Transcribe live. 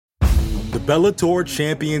Bellator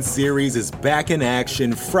Champion Series is back in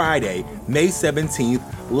action Friday, May 17th,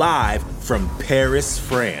 live from Paris,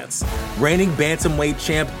 France. Reigning bantamweight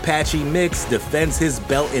champ Patchy Mix defends his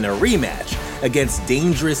belt in a rematch against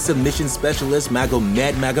dangerous submission specialist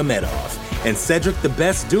Magomed Magomedov. And Cedric the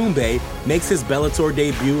Best Doumbé makes his Bellator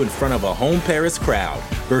debut in front of a home Paris crowd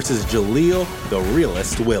versus Jaleel the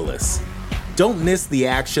Realist Willis. Don't miss the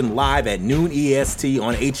action live at noon EST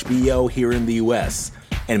on HBO here in the US.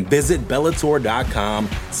 And visit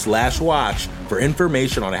Bellator.com/watch for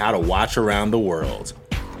information on how to watch around the world.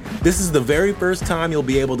 This is the very first time you'll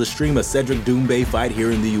be able to stream a Cedric Doumbé fight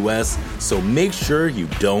here in the US, so make sure you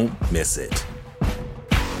don't miss it.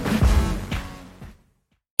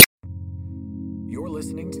 You're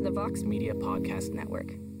listening to the Vox Media Podcast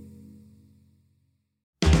Network.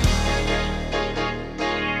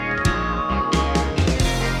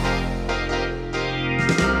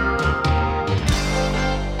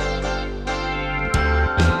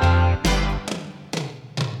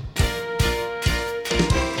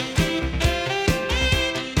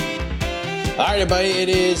 All right, everybody, it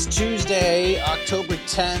is Tuesday, October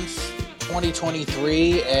 10th,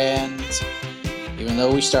 2023, and even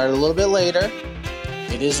though we started a little bit later,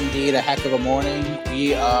 it is indeed a heck of a morning.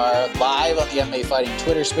 We are live on the MMA Fighting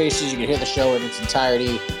Twitter Spaces. You can hear the show in its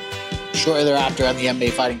entirety shortly thereafter on the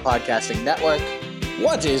MMA Fighting Podcasting Network.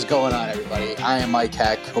 What is going on, everybody? I am Mike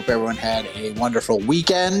Heck. Hope everyone had a wonderful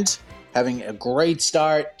weekend, having a great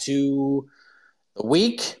start to the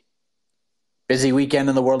week. Busy weekend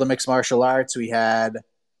in the world of mixed martial arts. We had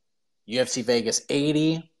UFC Vegas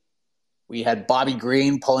 80. We had Bobby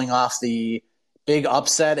Green pulling off the big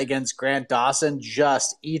upset against Grant Dawson.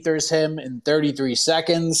 Just ethers him in 33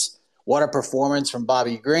 seconds. What a performance from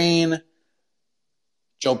Bobby Green.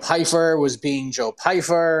 Joe Pyfer was being Joe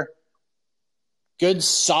Pyfer. Good,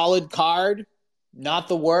 solid card. Not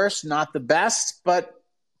the worst, not the best, but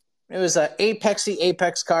it was an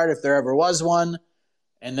Apex card if there ever was one.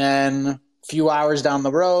 And then few hours down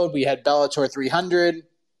the road, we had Bellator 300.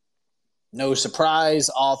 No surprise,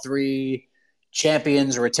 all three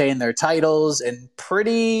champions retained their titles in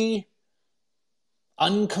pretty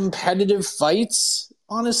uncompetitive fights,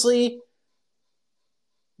 honestly.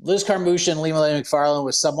 Liz Carmouche and Lima McFarlane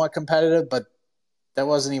was somewhat competitive, but that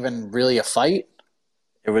wasn't even really a fight.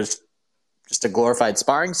 It was just a glorified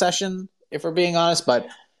sparring session, if we're being honest, but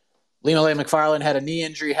Lima McFarlane had a knee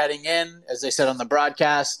injury heading in. As they said on the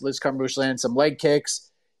broadcast, Liz Carmouche landed some leg kicks.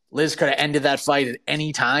 Liz could have ended that fight at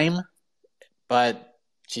any time, but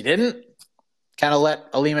she didn't. Kind of let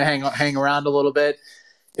Alima hang around a little bit.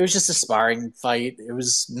 It was just a sparring fight. It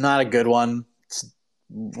was not a good one. It's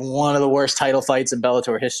one of the worst title fights in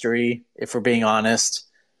Bellator history, if we're being honest.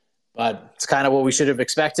 But it's kind of what we should have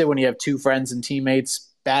expected when you have two friends and teammates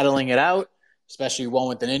battling it out, especially one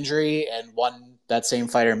with an injury and that same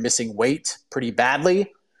fighter missing weight pretty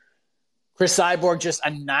badly. Chris Cyborg just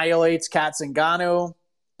annihilates Kat Zingano.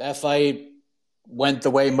 That fight went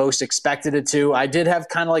the way most expected it to. I did have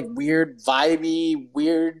kind of like weird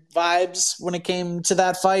vibes when it came to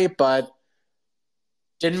that fight, but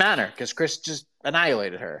didn't matter because Chris just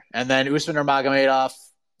annihilated her. And then Usman Nurmagomedov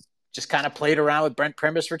just kind of played around with Brent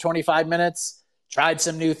Primus for 25 minutes, tried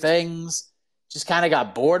some new things, just kind of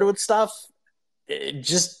got bored with stuff.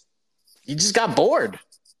 He just got bored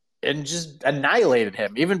and just annihilated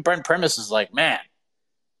him. Even Brent Primus is like, man,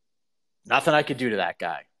 nothing I could do to that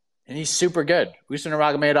guy. And he's super good. Usman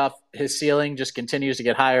Nurmagomedov, his ceiling just continues to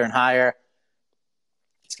get higher and higher.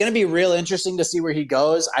 It's going to be real interesting to see where he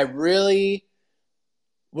goes. I really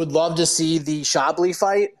would love to see the Shabli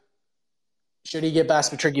fight. Should he get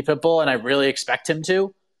past Patricky Pitbull? And I really expect him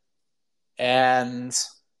to. And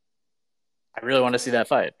I really want to see that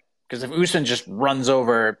fight. Because if Usman just runs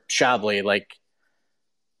over Shabli, I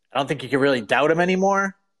don't think you can really doubt him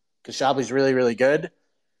anymore. Because Shabli's really, really good.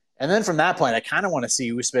 And then from that point, I kind of want to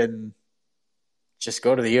see Usman just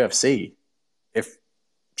go to the UFC. If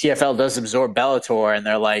PFL does absorb Bellator and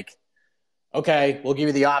they're like, okay, we'll give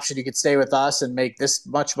you the option. You could stay with us and make this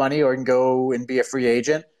much money or you can go and be a free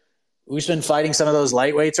agent. Usman fighting some of those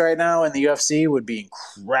lightweights right now in the UFC would be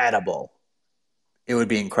incredible. It would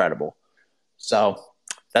be incredible. So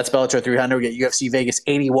that's Bellator 300. We got UFC Vegas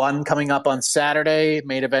 81 coming up on Saturday.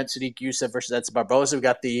 Main event, Sadiq Youssef versus Edson Barboza. We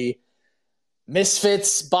got the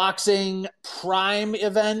Misfits Boxing Prime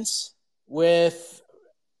event with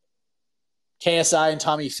KSI and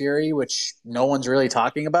Tommy Fury, which no one's really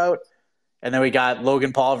talking about. And then we got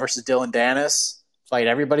Logan Paul versus Dylan Dennis, fight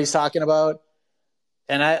everybody's talking about.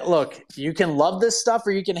 And look, you can love this stuff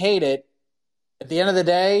or you can hate it. At the end of the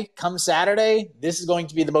day, come Saturday, this is going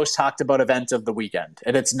to be the most talked about event of the weekend.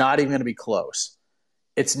 And it's not even going to be close.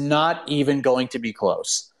 It's not even going to be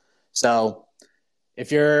close. So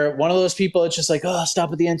if you're one of those people that's just like, oh, stop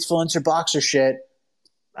with the influencer boxer shit,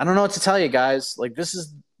 I don't know what to tell you guys. Like, this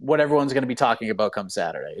is what everyone's going to be talking about come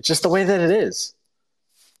Saturday. It's just the way that it is.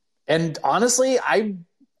 And honestly, I'm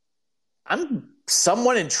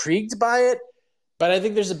somewhat intrigued by it, but I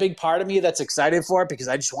think there's a big part of me that's excited for it because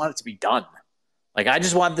I just want it to be done. Like, I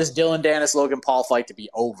just want this Dylan Dennis Logan Paul fight to be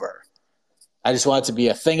over. I just want it to be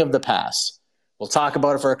a thing of the past. We'll talk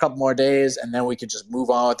about it for a couple more days, and then we can just move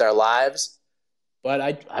on with our lives.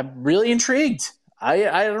 But I'm really intrigued. I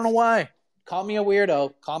don't know why. Call me a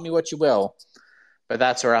weirdo. Call me what you will. But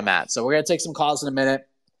that's where I'm at. So we're going to take some calls in a minute.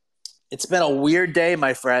 It's been a weird day,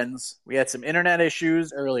 my friends. We had some internet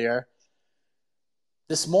issues earlier.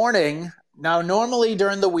 This morning, now normally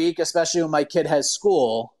during the week, especially when my kid has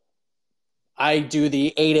school, I do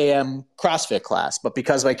the 8 a.m. CrossFit class. But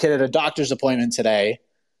because my kid had a doctor's appointment today,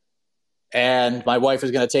 and my wife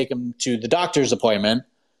was going to take him to the doctor's appointment,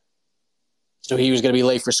 so he was going to be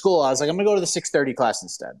late for school, I was like, I'm going to go to the 6:30 class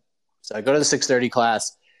instead. So I go to the 6:30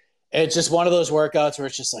 class. And it's just one of those workouts where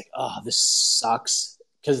it's just like, oh, this sucks.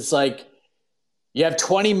 Because it's like you have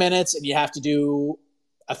 20 minutes and you have to do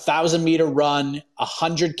a 1,000-meter run,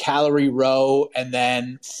 100-calorie row, and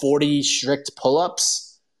then 40 strict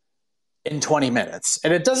pull-ups in 20 minutes.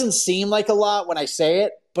 And it doesn't seem like a lot when I say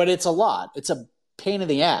it, but it's a lot. It's a pain in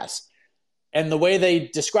the ass. And the way they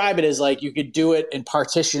describe it is like you could do it and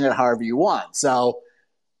partition it however you want. So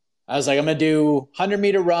I was like, I'm going to do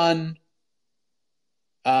 100-meter run,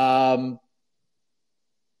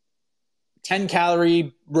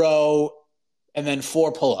 10-calorie row, and then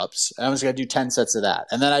 4 pull-ups. And I'm just going to do 10 sets of that.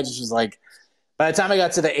 And then I just was like, by the time I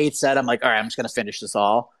got to the 8th set, I'm like, all right, I'm just going to finish this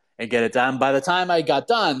all and get it done. By the time I got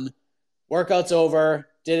done, workout's over,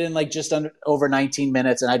 did it in like just over 19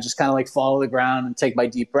 minutes. And I just kind of like follow the ground and take my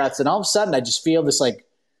deep breaths. And all of a sudden I just feel this like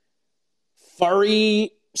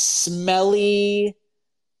furry, smelly,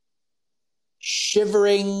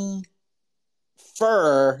 shivering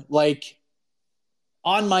fur like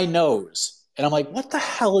on my nose. And I'm like, what the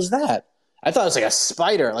hell is that? I thought it was like a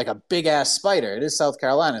spider, like a big ass spider. It is South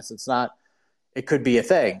Carolina, so it's not, it could be a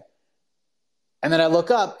thing. And then I look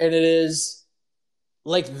up and it is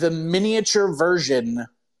like the miniature version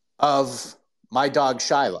of my dog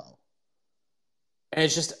Shiloh. And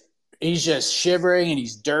it's just, he's just shivering and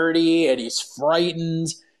he's dirty and he's frightened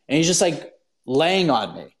and he's just like laying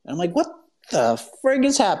on me. And I'm like, what the frig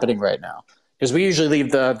is happening right now? Because we usually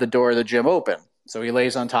leave the door of the gym open. So he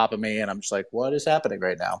lays on top of me and I'm just like, what is happening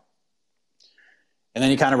right now? And then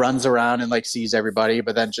he kind of runs around and like sees everybody,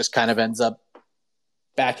 but then just kind of ends up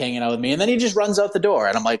back hanging out with me. And then he just runs out the door.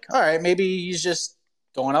 And I'm like, all right, maybe he's just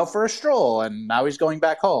going out for a stroll and now he's going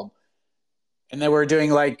back home. And then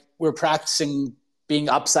we're practicing being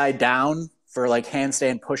upside down for like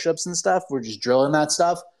handstand push-ups and stuff. We're just drilling that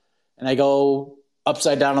stuff. And I go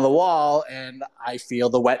upside down on the wall and I feel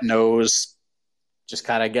the wet nose just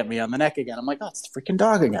kind of get me on the neck again. I'm like, oh, it's the freaking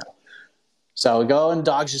dog again. So we go and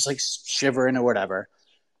dog's just like shivering or whatever.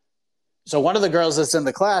 So one of the girls that's in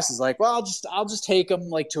the class is like, well, I'll just take him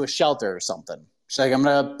like to a shelter or something. She's like, I'm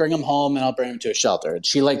going to bring him home and I'll bring him to a shelter. And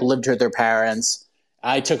she like lived with their parents.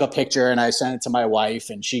 I took a picture and I sent it to my wife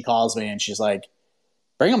and she calls me and she's like,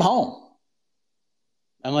 bring him home.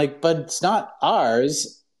 I'm like, but it's not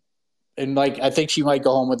ours. And like, I think she might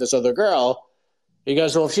go home with this other girl. He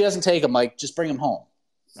goes, well, if she doesn't take him, like, just bring him home.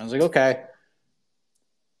 I was like, okay.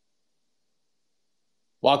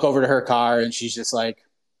 Walk over to her car and she's just like,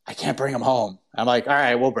 I can't bring him home. I'm like, all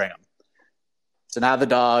right, we'll bring him. So now the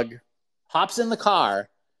dog hops in the car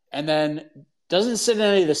and then doesn't sit in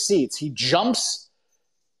any of the seats. He jumps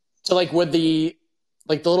to like with the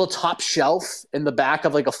little top shelf in the back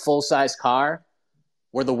of like a full-size car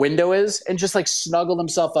where the window is and just like snuggled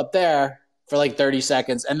himself up there for like 30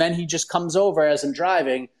 seconds. And then he just comes over as I'm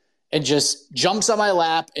driving and just jumps on my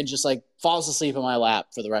lap and just like falls asleep on my lap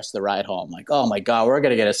for the rest of the ride home. Like, oh my God, we're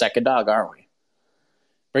going to get a second dog, aren't we?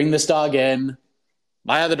 Bring this dog in.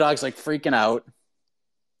 My other dog's like freaking out.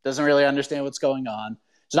 Doesn't really understand what's going on.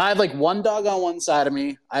 So now I have like one dog on one side of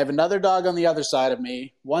me. I have another dog on the other side of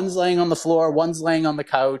me. One's laying on the floor. One's laying on the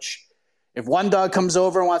couch. If one dog comes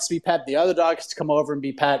over and wants to be pet, the other dog has to come over and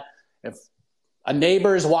be pet. If a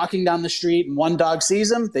neighbor is walking down the street and one dog sees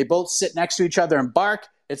him, they both sit next to each other and bark.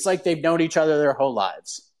 It's like they've known each other their whole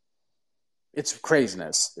lives. It's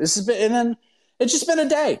craziness. And then it's just been a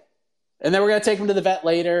day. And then we're going to take him to the vet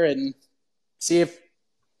later and see if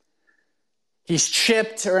he's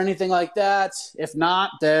chipped or anything like that. If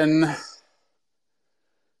not, then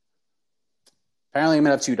apparently I'm going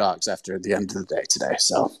to have 2 dogs after the end of the day today.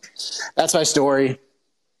 So that's my story.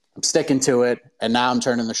 I'm sticking to it, and now I'm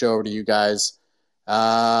turning the show over to you guys.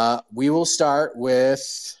 We will start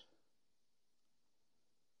with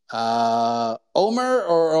Omer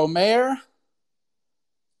or Omer.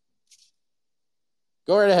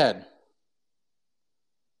 Go right ahead.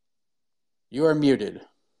 You are muted.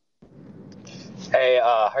 Hey,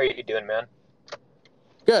 how are you doing, man?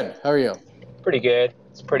 Good. How are you? Pretty good.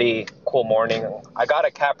 It's a pretty cool morning. I got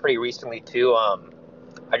a cat pretty recently too.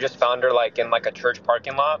 I just found her like in like a church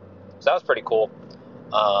parking lot, so that was pretty cool.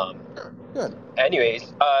 Good.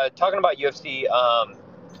 Anyways, talking about UFC.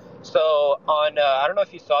 So on, I don't know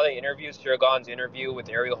if you saw the interview, Sirgan's interview with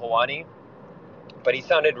Ariel Helwani, but he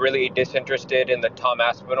sounded really disinterested in the Tom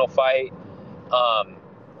Aspinall fight.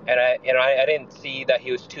 And I didn't see that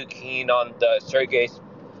he was too keen on the Sergey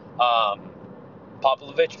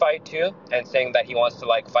Pavlovich fight too, and saying that he wants to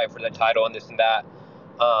like fight for the title and this and that,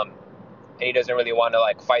 and he doesn't really want to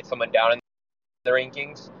like fight someone down in the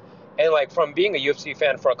rankings. And like from being a UFC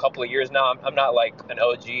fan for a couple of years now, I'm not like an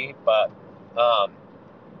OG, but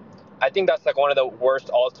I think that's like one of the worst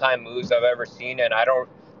all-time moves I've ever seen, and I don't,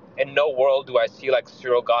 in no world do I see like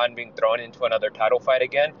Cyril Gane being thrown into another title fight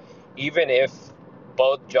again, even if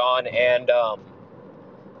both John and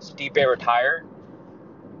Stipe retire.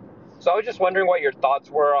 So I was just wondering what your thoughts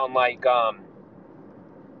were on like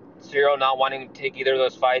Cyril not wanting to take either of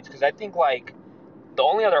those fights, because I think like the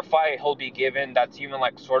only other fight he'll be given that's even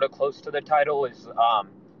like sort of close to the title is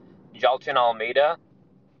Jailton Almeida.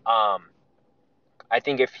 I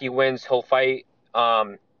think if he wins, he'll fight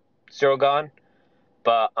Cyril Gane.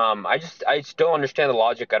 But I just don't understand the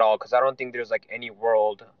logic at all, because I don't think there's like any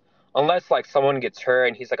world, unless like someone gets hurt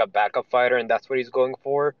and he's like a backup fighter and that's what he's going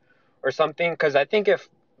for or something. Because I think if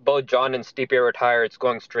both John and Stipe retire, it's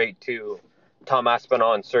going straight to Tom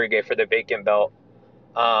Aspinall and Sergey for the vacant belt.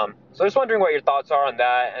 So I was wondering what your thoughts are on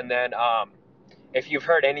that, and then if you've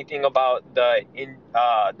heard anything about the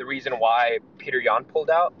reason why Peter Yan pulled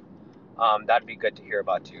out, that'd be good to hear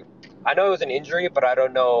about too. I know it was an injury, but I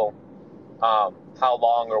don't know how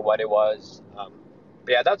long or what it was.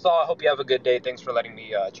 But yeah, that's all. I hope you have a good day. Thanks for letting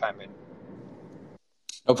me chime in.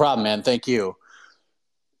 No problem, man. Thank you.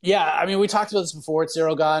 Yeah, I mean, we talked about this before.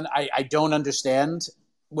 Cyril Gane. I don't understand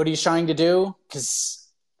what he's trying to do, because,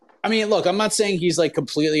 I mean, look, I'm not saying he's like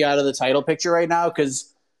completely out of the title picture right now,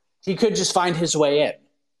 because he could just find his way in.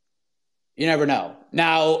 You never know.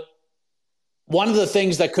 Now, one of the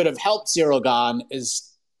things that could have helped Cyril Gane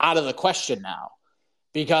is out of the question now,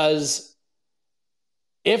 because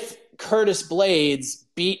if Curtis Blades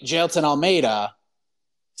beat Jailton Almeida,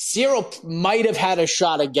 Cyril might have had a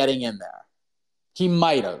shot at getting in there. He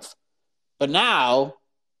might have. But now,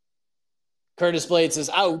 Curtis Blades is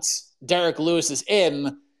out, Derek Lewis is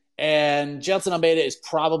in, and Jailton Almeida is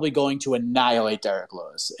probably going to annihilate Derek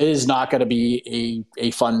Lewis. It is not going to be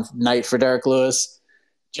a fun night for Derek Lewis.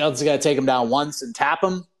 Jailton's going to take him down once and tap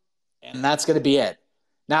him, and that's going to be it.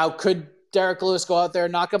 Now, could Derek Lewis go out there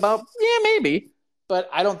and knock him out? Yeah, maybe. But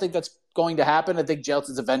I don't think that's going to happen. I think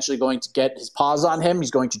Jailton's eventually going to get his paws on him.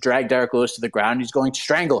 He's going to drag Derek Lewis to the ground. He's going to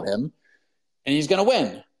strangle him, and he's going to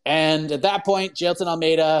win. And at that point, Jailton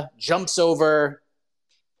Almeida jumps over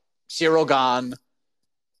Cyril Gane,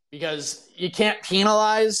 because you can't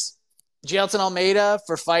penalize Jailton Almeida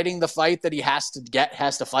for fighting the fight that he has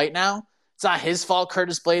to fight now. It's not his fault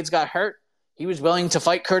Curtis Blades got hurt. He was willing to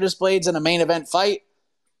fight Curtis Blades in a main event fight.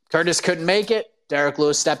 Curtis couldn't make it. Derek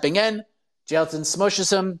Lewis stepping in. Jailton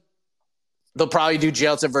smushes him. They'll probably do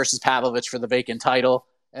Jailton versus Pavlovich for the vacant title.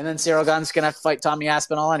 And then Cyril Gane's going to have to fight Tommy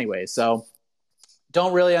Aspinall anyway. So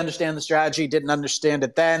don't really understand the strategy. Didn't understand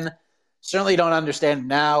it then. Certainly don't understand it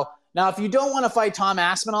now. Now, if you don't want to fight Tom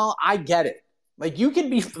Aspinall, I get it. Like, you can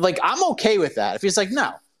be like, I'm okay with that. If he's like,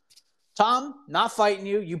 no, Tom, not fighting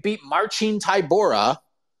you. You beat Marcin Tybura.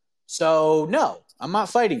 So no, I'm not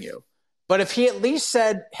fighting you. But if he at least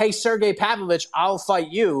said, hey, Sergey Pavlovich, I'll fight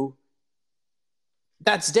you,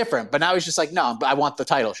 that's different. But now he's just like, no, but I want the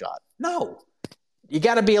title shot. No, you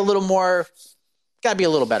got to be a little more, got to be a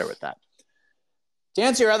little better with that. To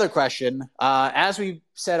answer your other question, as we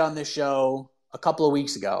said on this show a couple of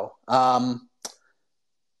weeks ago, I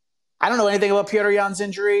don't know anything about Petr Yan's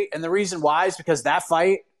injury, and the reason why is because that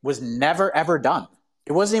fight was never, ever done.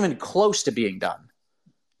 It wasn't even close to being done.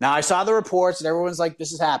 Now, I saw the reports, and everyone's like,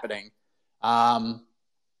 this is happening. The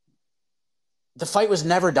fight was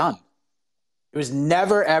never done. It was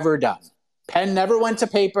never, ever done. Pen never went to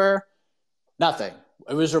paper, nothing.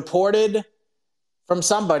 It was reported from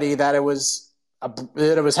somebody that it was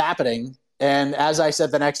happening, and as I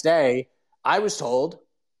said the next day, I was told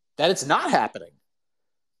that it's not happening,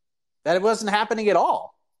 that it wasn't happening at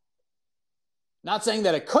all. Not saying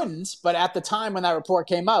that it couldn't, but at the time when that report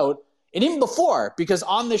came out, and even before, because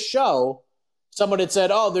on this show, someone had said,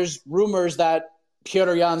 oh, there's rumors that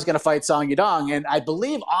Petr Yan's going to fight Song Yadong. And I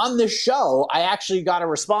believe on this show, I actually got a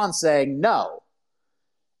response saying no.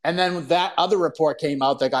 And then that other report came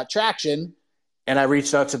out that got traction, and I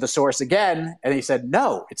reached out to the source again, and he said,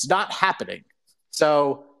 no, it's not happening.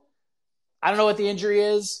 So I don't know what the injury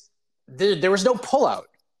is. There was no pullout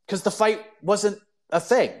because the fight wasn't a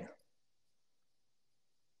thing.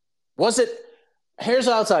 Was it? Here's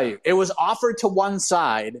what I'll tell you. It was offered to one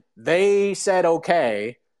side. They said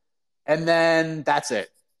okay, and then that's it.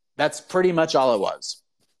 That's pretty much all it was.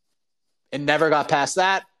 It never got past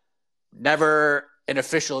that. Never an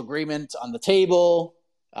official agreement on the table.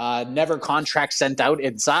 Never contract sent out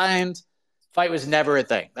and signed. Fight was never a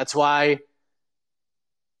thing. That's why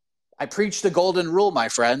I preach the golden rule, my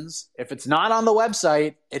friends. If it's not on the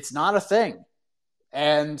website, it's not a thing.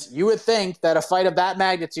 And you would think that a fight of that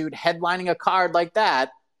magnitude, headlining a card like that,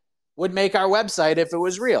 would make our website if it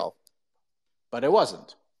was real. But it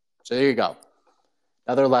wasn't. So there you go.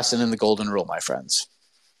 Another lesson in the golden rule, my friends.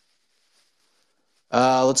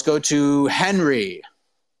 Let's go to Henry.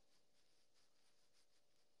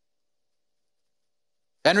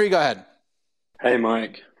 Henry, go ahead. Hey,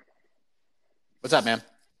 Mike. What's up, man?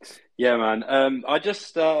 Yeah, man. I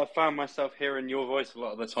just found myself hearing your voice a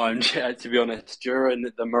lot of the time, to be honest, during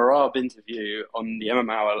the Marab interview on the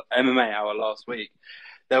MMA hour last week.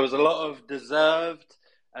 There was a lot of deserved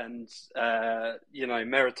and,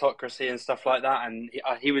 meritocracy and stuff like that. And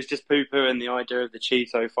he was just poo-pooing the idea of the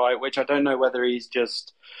Cheeto fight, which I don't know whether he's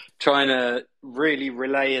just trying to really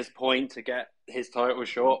relay his point to get his title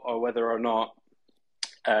shot or whether or not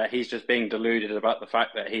he's just being deluded about the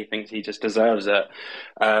fact that he thinks he just deserves it.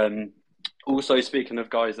 Also, speaking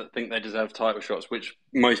of guys that think they deserve title shots, which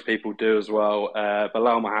most people do as well,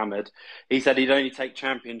 Bilal Muhammad, he said he'd only take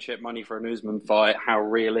championship money for an Usman fight. How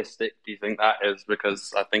realistic do you think that is?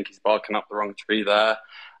 Because I think he's barking up the wrong tree there.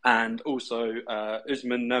 And also,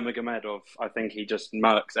 Usman Nurmagomedov, I think he just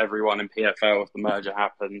murks everyone in PFL if the merger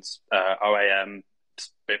happens. OAM,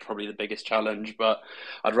 probably the biggest challenge, but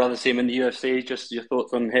I'd rather see him in the UFC. Just your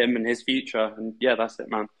thoughts on him and his future. And yeah, that's it,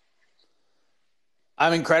 man.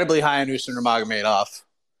 I'm incredibly high on Usman Nurmagomedov.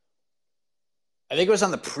 I think it was on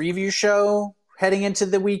the preview show heading into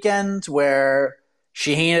the weekend where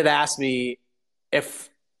Shaheen had asked me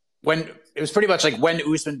when it was pretty much like when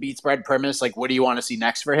Usman beats Brent Primus, like what do you want to see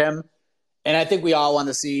next for him? And I think we all want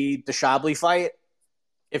to see the Shabli fight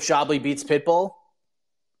if Shabli beats Pitbull.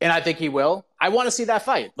 And I think he will. I want to see that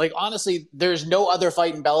fight. Like, honestly, there's no other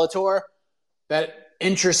fight in Bellator that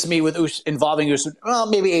interests me with involving Usman. Well,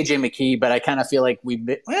 maybe AJ McKee, but I kind of feel like we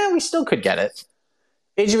still could get it.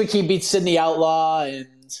 AJ McKee beats Sidney Outlaw,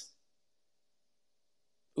 and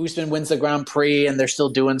Usman wins the Grand Prix, and they're still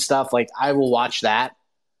doing stuff. Like, I will watch that.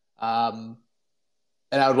 And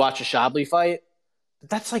I would watch a Shabli fight. But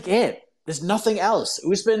that's like it. There's nothing else.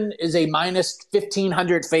 Usman is a minus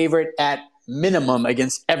 1,500 favorite at minimum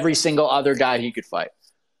against every single other guy he could fight.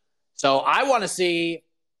 So I want to see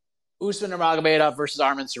Usman Nurmagomedov versus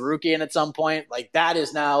Arman Tsarukyan at some point. Like, that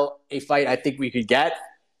is now a fight I think we could get.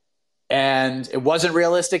 And it wasn't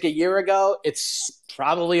realistic a year ago. It's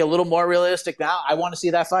probably a little more realistic now. I want to see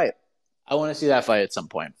that fight. I want to see that fight at some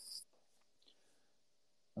point.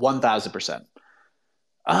 1,000%.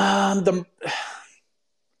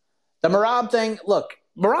 The Merab thing, look,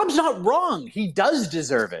 Merab's not wrong. He does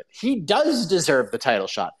deserve it. He does deserve the title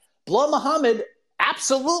shot. Bilal Muhammad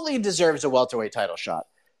absolutely deserves a welterweight title shot.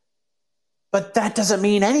 But that doesn't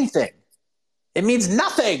mean anything. It means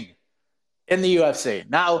nothing in the UFC.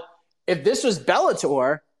 Now, if this was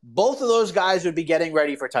Bellator, both of those guys would be getting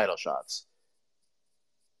ready for title shots.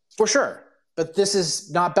 For sure. But this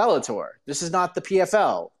is not Bellator. This is not the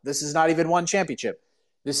PFL. This is not even one championship.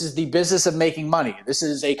 This is the business of making money. This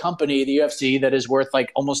is a company, the UFC, that is worth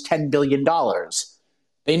like almost $10 billion.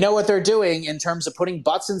 They know what they're doing in terms of putting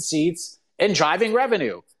butts in seats and driving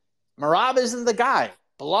revenue. Merab isn't the guy.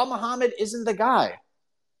 Bilal Muhammad isn't the guy.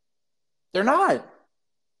 They're not.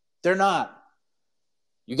 They're not.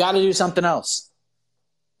 You got to do something else.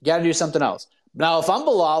 You got to do something else. Now, if I'm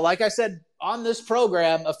Bilal, like I said on this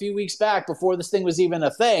program a few weeks back before this thing was even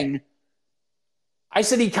a thing, I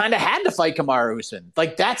said he kind of had to fight Kamaru Usman.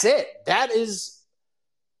 Like, that's it. That is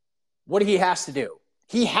what he has to do.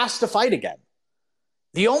 He has to fight again.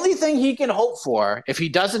 The only thing he can hope for if he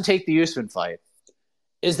doesn't take the Usman fight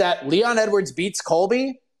is that Leon Edwards beats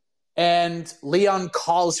Colby and Leon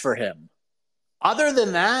calls for him. Other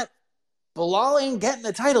than that, Bilal ain't getting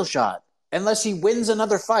a title shot unless he wins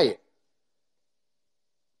another fight.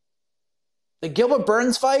 The Gilbert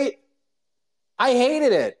Burns fight, I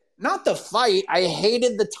hated it. Not the fight. I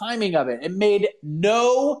hated the timing of it. It made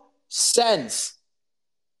no sense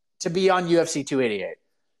to be on UFC 288.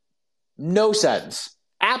 No sense.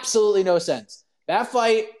 Absolutely no sense. That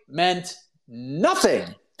fight meant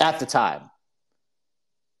nothing at the time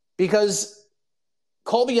because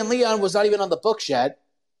Colby and Leon was not even on the books yet.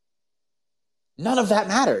 None of that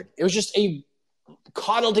mattered. It was just a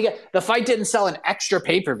coddled together. The fight didn't sell an extra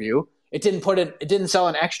pay-per-view. It didn't sell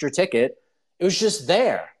an extra ticket. It was just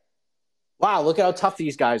there. Wow, look at how tough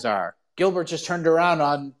these guys are. Gilbert just turned around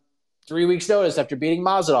on 3 weeks' notice after beating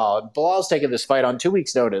Masvidal, and Bilal's taking this fight on 2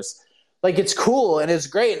 weeks' notice. Like, it's cool, and it's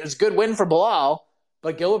great, and it's a good win for Bilal,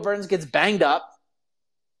 but Gilbert Burns gets banged up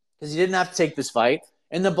because he didn't have to take this fight,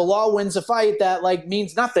 and then Bilal wins a fight that, like,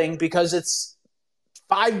 means nothing because it's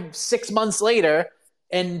 5-6 months later,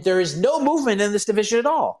 and there is no movement in this division at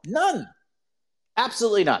all. None.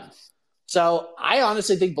 Absolutely none. So I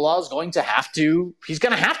honestly think Bilal is going to have to – he's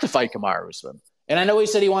going to have to fight Kamaru Usman. And I know he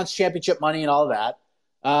said he wants championship money and all of that.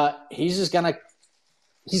 He's just going to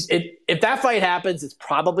 – if that fight happens, it's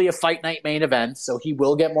probably a fight night main event, so he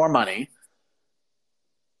will get more money.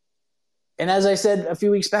 And as I said a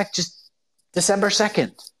few weeks back, just December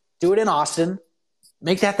 2nd, do it in Austin.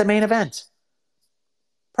 Make that the main event.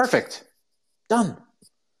 Perfect. Done.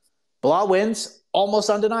 Bilal wins, almost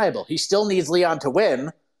undeniable. He still needs Leon to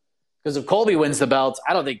win. Because if Colby wins the belt,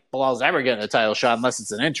 I don't think Bilal's ever getting a title shot unless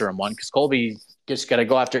it's an interim one. Because Colby just got to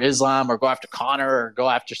go after Islam or go after Conor or go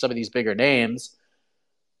after some of these bigger names.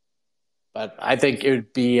 But I think it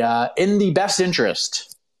would be in the best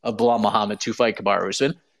interest of Bilal Muhammad to fight Kamaru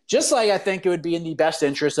Usman. Just like I think it would be in the best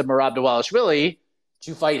interest of Merab Dvalishvili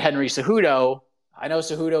to fight Henry Cejudo. I know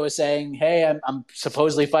Cejudo is saying, hey, I'm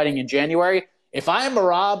supposedly fighting in January. If I am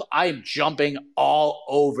Merab, I'm jumping all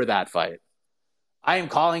over that fight. I am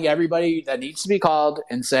calling everybody that needs to be called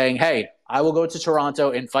and saying, hey, I will go to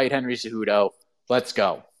Toronto and fight Henry Cejudo. Let's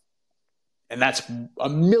go. And that's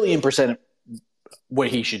 1,000,000% what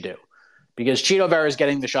he should do. Because Chito Vera is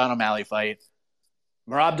getting the Sean O'Malley fight.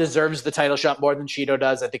 Merab deserves the title shot more than Chito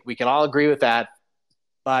does. I think we can all agree with that.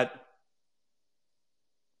 But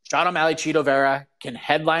Sean O'Malley, Chito Vera can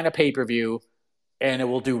headline a pay-per-view, and it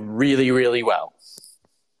will do really, really well.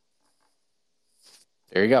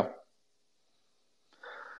 There you go.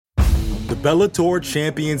 The Bellator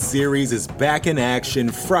Champion Series is back in action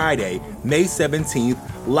Friday, May 17th,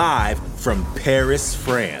 live from Paris,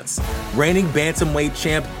 France. Reigning bantamweight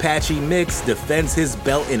champ Patchy Mix defends his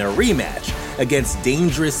belt in a rematch against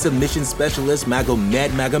dangerous submission specialist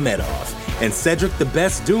Magomed Magomedov. And Cedric the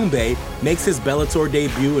Best Doumbé makes his Bellator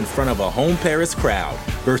debut in front of a home Paris crowd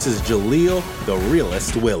versus Jaleel the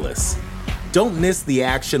Realist Willis. Don't miss the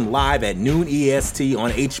action live at noon EST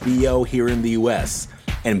on HBO here in the US.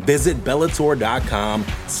 And visit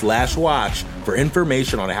Bellator.com/watch for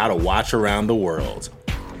information on how to watch around the world.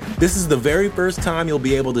 This is the very first time you'll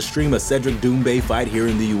be able to stream a Cedric Doumbé fight here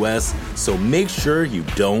in the US, so make sure you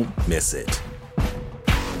don't miss it.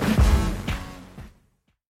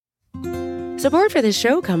 Support for this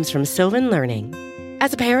show comes from Sylvan Learning.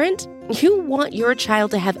 As a parent, you want your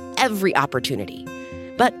child to have every opportunity,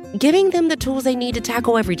 but giving them the tools they need to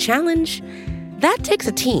tackle every challenge, that takes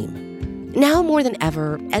a team. Now more than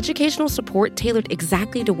ever, educational support tailored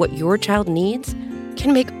exactly to what your child needs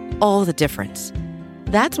can make all the difference.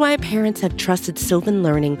 That's why parents have trusted Sylvan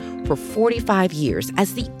Learning for 45 years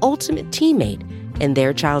as the ultimate teammate in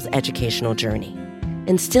their child's educational journey,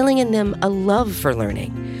 instilling in them a love for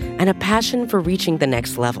learning and a passion for reaching the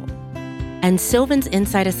next level. And Sylvan's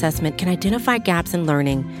Insight Assessment can identify gaps in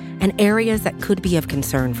learning and areas that could be of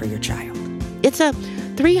concern for your child. It's a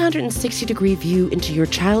 360-degree view into your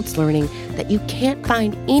child's learning that you can't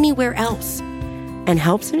find anywhere else, and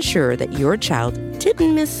helps ensure that your child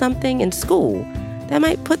didn't miss something in school that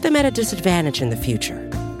might put them at a disadvantage in the future.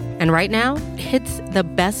 And right now, it's the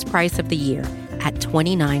best price of the year at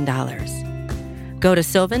 $29. Go to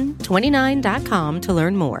sylvan29.com to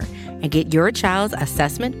learn more and get your child's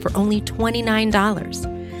assessment for only $29.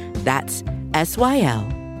 That's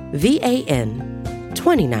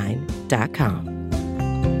SYLVAN29.com.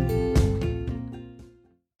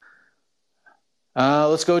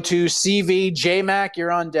 Let's go to CV. J-Mac,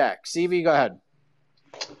 you're on deck. CV, go ahead.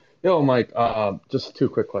 Yo, Mike, just two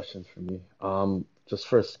quick questions for me. Just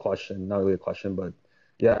first question, not really a question, but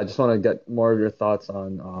yeah, I just want to get more of your thoughts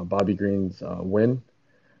on Bobby Green's win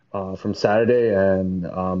from Saturday. And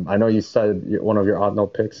I know you said one of your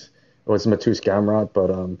odd-note picks was Mateusz Gamrot, but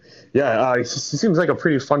he seems like a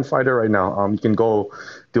pretty fun fighter right now. You can go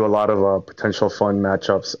do a lot of potential fun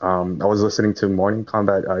matchups. I was listening to Morning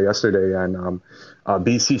Combat yesterday, and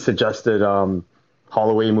BC suggested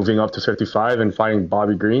Holloway moving up to 55 and fighting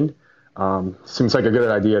Bobby Green. Seems like a good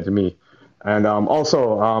idea to me. And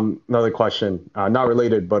also, another question, not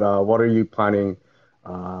related, but what are you planning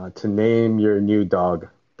to name your new dog?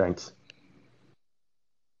 Thanks.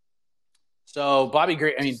 So Bobby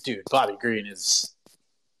Green, Bobby Green is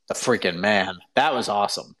the freaking man. That was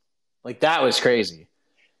awesome. Like, that was crazy.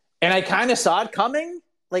 And I kind of saw it coming,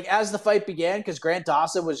 like, as the fight began, because Grant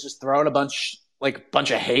Dawson was just throwing a bunch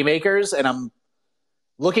of haymakers, and I'm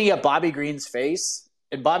looking at Bobby Green's face,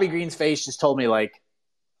 and Bobby Green's face just told me, like,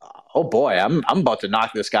 oh boy, I'm about to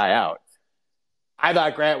knock this guy out. I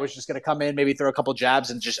thought Grant was just going to come in, maybe throw a couple jabs,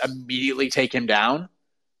 and just immediately take him down.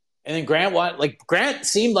 And then Grant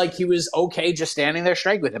seemed like he was okay just standing there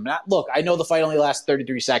straight with him. Look, I know the fight only lasts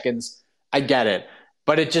 33 seconds. I get it.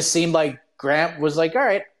 But it just seemed like Grant was like, all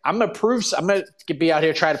right, I'm going to be out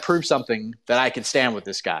here trying to prove something that I can stand with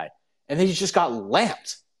this guy. And then he just got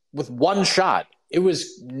lamped with one shot. It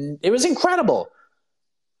was incredible.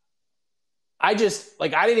 I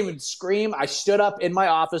didn't even scream. I stood up in my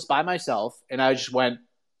office by myself and I just went,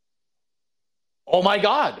 oh my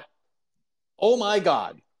God. Oh my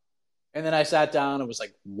God. And then I sat down and was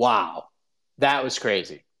like, wow, that was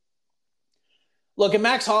crazy. Look, at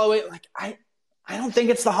Max Holloway, like, I don't think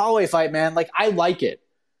it's the Holloway fight, man. Like, I like it.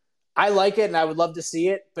 I like it and I would love to see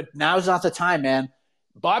it, but now's not the time, man.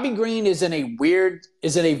 Bobby Green is in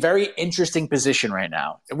a very interesting position right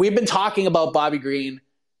now. And we've been talking about Bobby Green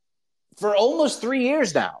for almost 3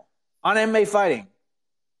 years now on MMA Fighting.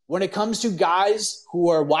 When it comes to guys who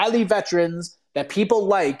are wily veterans that people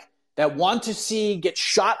like, that want to see get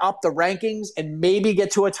shot up the rankings and maybe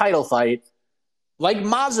get to a title fight, like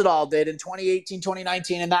Masvidal did in 2018,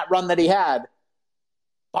 2019, and that run that he had,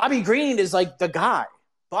 Bobby Green is like the guy.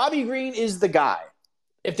 Bobby Green is the guy.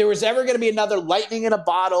 If there was ever going to be another lightning in a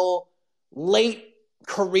bottle, late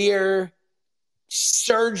career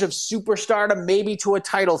surge of superstardom, maybe to a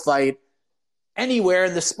title fight anywhere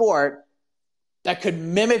in the sport that could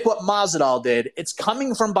mimic what Masvidal did, it's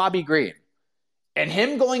coming from Bobby Green. And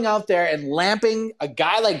him going out there and lamping a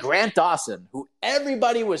guy like Grant Dawson, who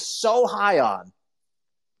everybody was so high on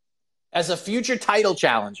as a future title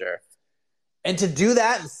challenger, and to do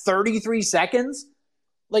that in 33 seconds,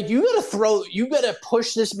 like, you gotta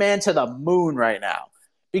push this man to the moon right now,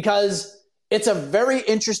 because it's a very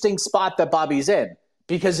interesting spot that Bobby's in.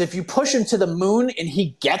 Because if you push him to the moon and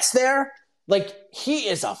he gets there, like, he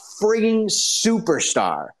is a frigging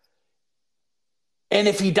superstar. And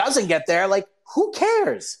if he doesn't get there, like, who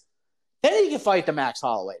cares? Then he can fight the Max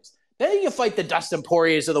Holloways. Then he can fight the Dustin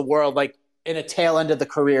Poiriers of the world, like, in a tail end of the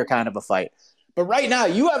career kind of a fight. But right now,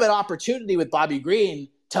 you have an opportunity with Bobby Green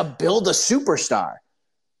to build a superstar.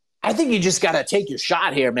 I think you just got to take your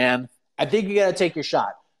shot here, man. I think you got to take your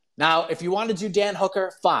shot. Now, if you want to do Dan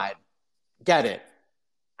Hooker, fine. Get it.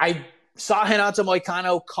 I saw Renato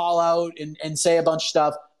Moicano call out and say a bunch of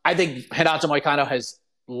stuff. I think Renato Moicano has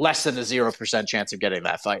less than a 0% chance of getting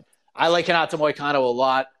that fight. I like Renato Moicano a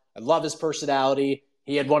lot. I love his personality.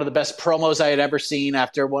 He had one of the best promos I had ever seen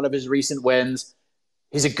after one of his recent wins.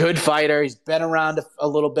 He's a good fighter. He's been around a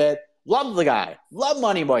little bit. Love the guy. Love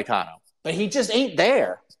Money Moicano. But he just ain't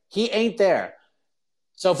there. He ain't there.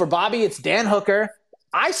 So for Bobby, it's Dan Hooker.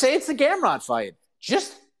 I say it's the Gamrot fight.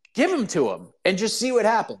 Just give him to him and just see what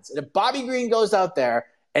happens. And if Bobby Green goes out there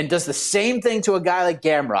and does the same thing to a guy like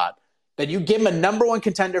Gamrot, then you give him a number one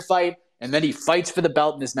contender fight, and then he fights for the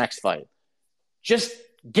belt in his next fight. Just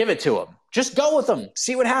give it to him. Just go with him.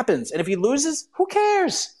 See what happens. And if he loses, who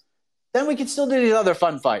cares? Then we can still do these other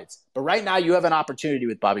fun fights. But right now, you have an opportunity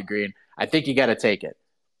with Bobby Green. I think you got to take it.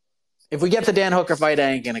 If we get the Dan Hooker fight,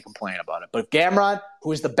 I ain't going to complain about it. But if Gamrot,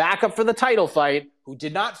 who is the backup for the title fight, who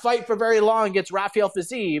did not fight for very long against Rafael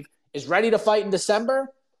Fiziev, is ready to fight in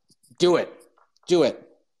December, do it. Do it.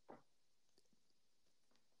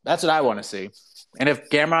 That's what I want to see. And if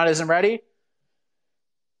Gamrot isn't ready,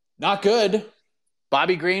 not good.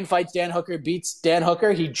 Bobby Green fights Dan Hooker, beats Dan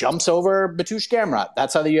Hooker. He jumps over Mateusz Gamrot.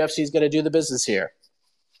 That's how the UFC is going to do the business here.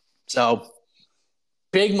 So,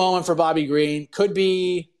 big moment for Bobby Green. Could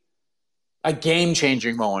be a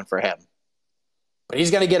game-changing moment for him. But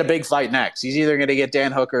he's going to get a big fight next. He's either going to get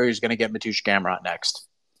Dan Hooker or he's going to get Mateusz Gamrot next.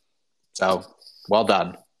 So, well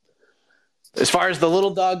done. As far as the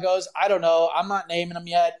little dog goes, I don't know. I'm not naming him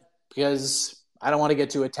yet because I don't want to get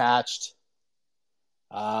too attached.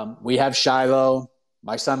 We have Shiloh.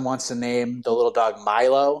 My son wants to name the little dog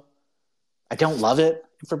Milo. I don't love it,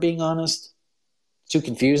 if we're being honest. It's too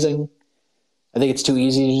confusing. I think it's too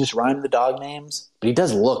easy to just rhyme the dog names. But he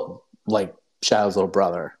does look like Shiloh's little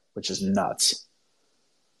brother, which is nuts.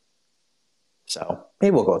 So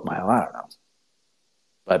maybe we'll go with Milo. I don't know.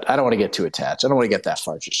 But I don't want to get too attached. I don't want to get that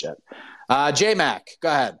far just yet. J-Mac, go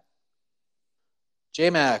ahead.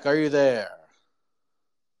 J-Mac, are you there?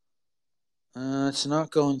 It's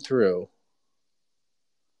not going through.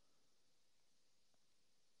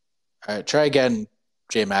 All right, try again,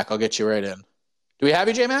 J-Mac. I'll get you right in. Do we have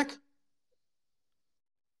you, J-Mac?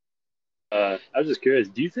 I was just curious.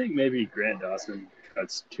 Do you think maybe Grant Dawson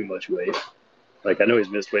cuts too much weight? Like, I know he's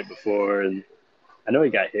missed weight before, and I know he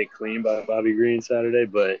got hit clean by Bobby Green Saturday,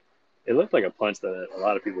 but it looked like a punch that a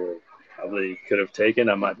lot of people probably could have taken.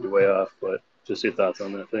 I might be way off, but just your thoughts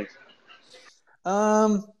on that. Thanks.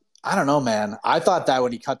 I don't know, man. I thought that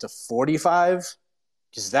when he cut to 45,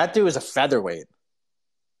 because that dude was a featherweight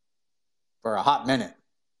for a hot minute.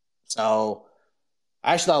 So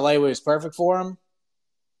I actually thought lightweight was perfect for him.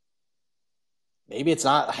 Maybe it's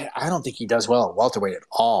not. I don't think he does well at welterweight at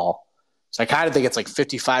all. So I kind of think it's like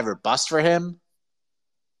 55 or bust for him.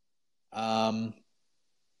 And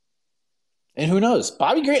who knows?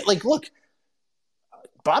 Bobby Green, like, look,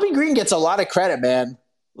 Bobby Green gets a lot of credit, man.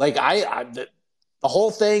 Like, the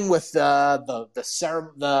whole thing with I'm not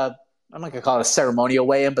gonna call it a ceremonial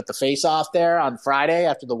weigh-in, but the face-off there on Friday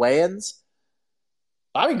after the weigh-ins,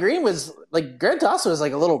 Bobby Green was like, Grant Dawson was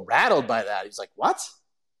like a little rattled by that. He's like, "What?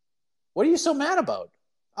 What are you so mad about?"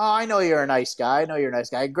 "Oh, I know you're a nice guy.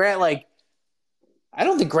 Grant, like, I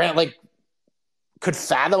don't think Grant like could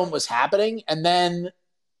fathom what was happening. And then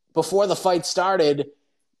before the fight started,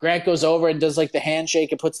 Grant goes over and does like the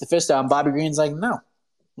handshake and puts the fist down. Bobby Green's like, "No,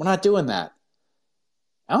 we're not doing that."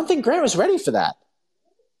 I don't think Grant was ready for that.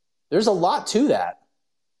 There's a lot to that.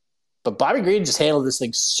 But Bobby Green just handled this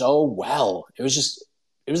thing so well. It was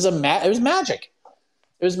magic.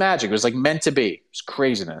 It was magic. It was like meant to be. It was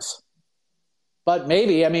craziness. But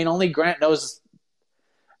maybe, I mean, only Grant knows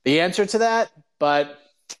the answer to that. But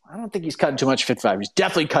I don't think he's cutting too much 55. He's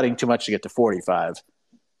definitely cutting too much to get to 45.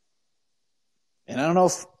 And I don't know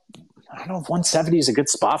if 170 is a good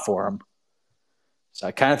spot for him. So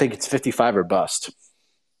I kind of think it's 55 or bust.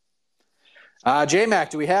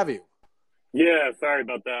 J-Mac, do we have you? Yeah, sorry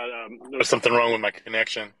about that. There was something wrong with my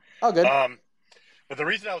connection. Oh, good. But the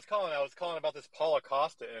reason I was calling about this Paulo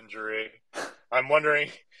Costa injury. I'm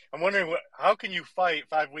wondering how can you fight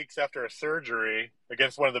 5 weeks after a surgery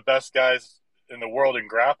against one of the best guys in the world in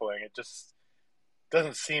grappling? It just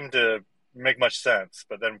doesn't seem to make much sense.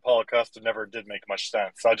 But then Paulo Costa never did make much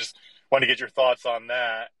sense. So I just want to get your thoughts on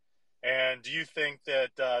that. And do you think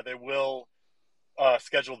that they will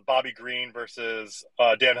schedule Bobby Green versus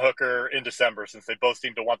Dan Hooker in December, since they both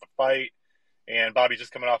seem to want the fight? And Bobby's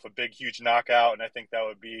just coming off a big, huge knockout, and I think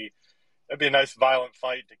that'd be a nice, violent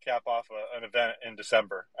fight to cap off an event in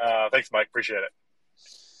December. Thanks, Mike. Appreciate it.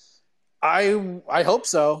 I hope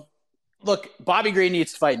so. Look, Bobby Green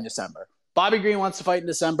needs to fight in December. Bobby Green wants to fight in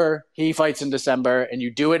December. He fights in December, and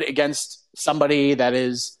you do it against somebody that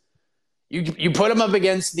is you put him up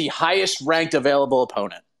against the highest ranked available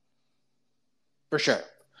opponent. For sure.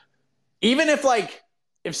 Even if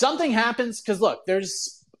something happens, because look,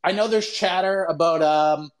 I know there's chatter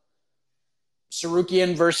about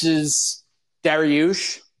Sarukian versus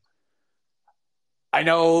Dariush. I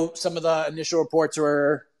know some of the initial reports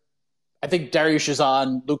were, I think Dariush is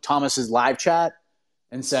on Luke Thomas's live chat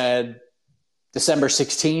and said December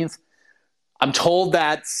 16th. I'm told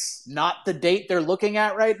that's not the date they're looking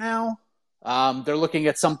at right now. They're looking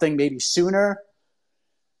at something maybe sooner.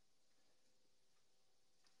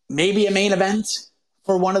 Maybe a main event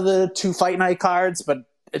for one of the two fight night cards, but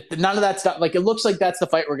none of that stuff. Like, it looks like that's the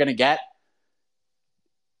fight we're going to get.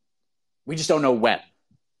 We just don't know when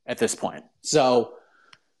at this point. So,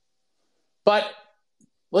 but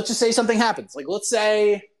let's just say something happens. Like, let's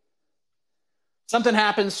say something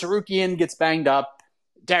happens. Sarukian gets banged up.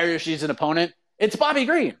 Dariush is an opponent. It's Bobby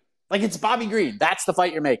Green. Like, it's Bobby Green. That's the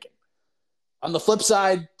fight you're making. On the flip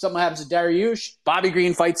side, something happens to Dariush. Bobby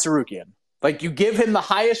Green fights Sarukian. Like, you give him the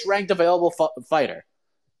highest ranked available fighter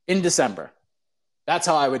in December. That's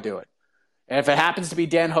how I would do it. And if it happens to be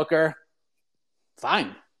Dan Hooker,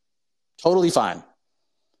 fine. Totally fine.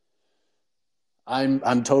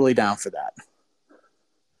 I'm totally down for that.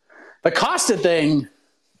 The Costa thing,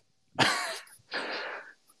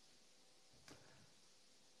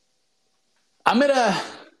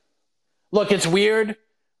 look, it's weird.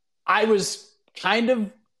 I don't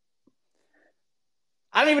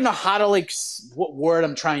even know how to, what word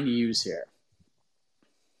I'm trying to use here.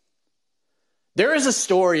 There is a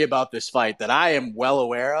story about this fight that I am well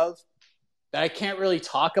aware of that I can't really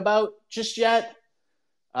talk about just yet.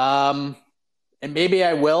 And maybe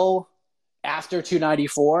I will after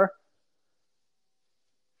 294.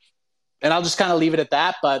 And I'll just kind of leave it at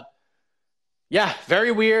that. But yeah,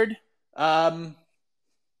 very weird.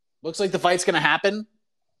 Looks like the fight's going to happen.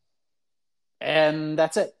 And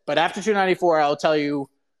that's it. But after 294, I'll tell you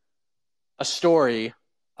a story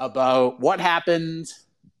about what happened.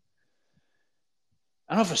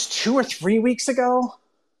 I don't know if it was 2 or 3 weeks ago.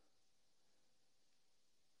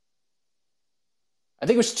 I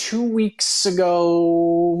think it was 2 weeks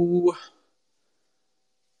ago.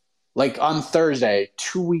 Like on Thursday,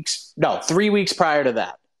 3 weeks prior to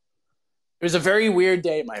that. It was a very weird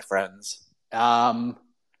day, my friends. And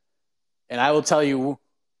I will tell you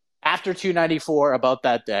after 294 about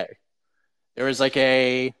that day. There was like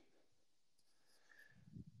a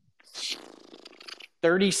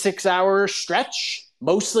 36-hour stretch,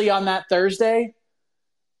 mostly on that Thursday,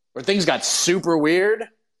 where things got super weird. And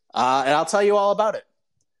I'll tell you all about it.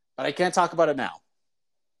 But I can't talk about it now.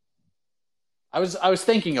 I was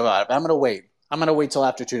thinking about it, but I'm going to wait. I'm going to wait till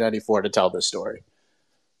after 294 to tell this story.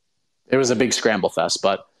 It was a big scramble fest,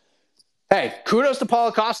 but hey, kudos to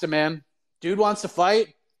Paulo Costa, man. Dude wants to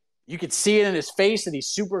fight. You could see it in his face that he's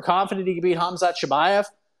super confident he can beat Khamzat Chimaev.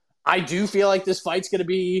 I do feel like this fight's going to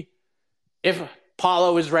be, if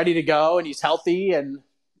Paulo is ready to go and he's healthy and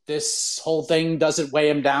this whole thing doesn't weigh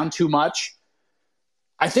him down too much,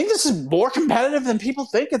 I think this is more competitive than people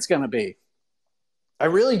think it's going to be. I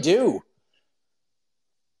really do.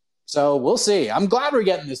 So we'll see. I'm glad we're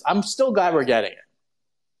getting this. I'm still glad we're getting it.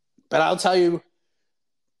 But I'll tell you,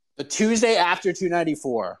 the Tuesday after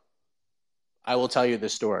 294, I will tell you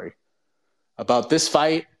this story about this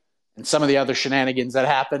fight and some of the other shenanigans that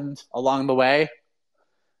happened along the way.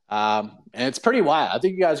 And it's pretty wild. I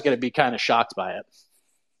think you guys are going to be kind of shocked by it.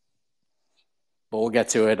 But we'll get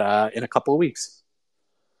to it in a couple of weeks.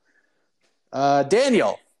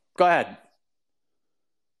 Daniel, go ahead.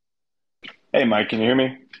 Hey, Mike, can you hear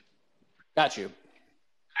me? Got you.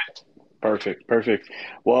 Perfect.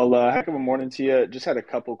 Well, heck of a morning to you. Just had a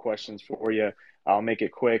couple questions for you. I'll make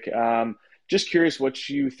it quick. Just curious what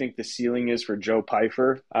you think the ceiling is for Joe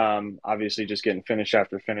Pyfer. Obviously, just getting finish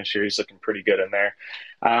after finish here. He's looking pretty good in there.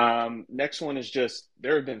 Next one is just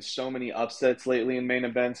there have been so many upsets lately in main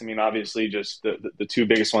events. I mean, obviously, just the two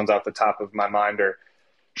biggest ones off the top of my mind are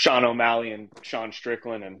Sean O'Malley and Sean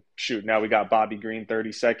Strickland. And shoot, now we got Bobby Green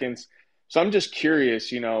 30 seconds. So I'm just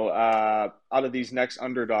curious, out of these next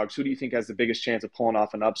underdogs, who do you think has the biggest chance of pulling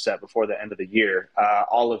off an upset before the end of the year?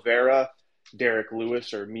 Oliveira, Derek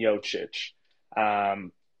Lewis, or Miocic?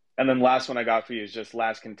 And then last one I got for you is just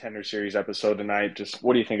last Contender Series episode tonight. Just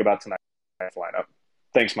what do you think about tonight's lineup?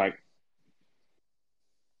 Thanks, Mike.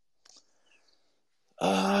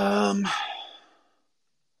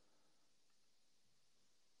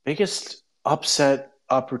 Biggest upset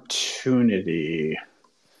opportunity.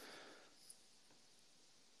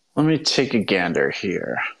 Let me take a gander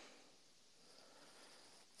here.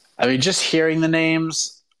 I mean, just hearing the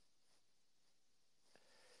names.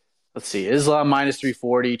 Let's see. Islam minus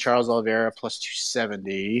 340. Charles Oliveira plus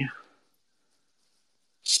 270.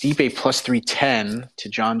 Stipe plus 310 to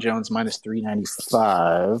John Jones minus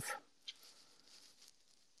 395.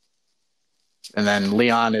 And then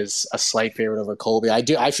Leon is a slight favorite over Colby.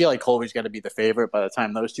 I feel like Colby's going to be the favorite by the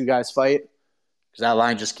time those two guys fight, because that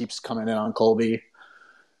line just keeps coming in on Colby.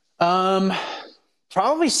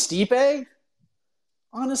 Probably Stipe,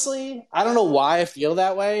 honestly. I don't know why I feel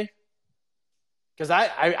that way. Because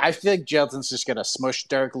I feel like Jelton's just going to smush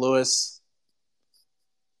Derek Lewis.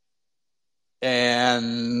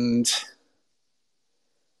 And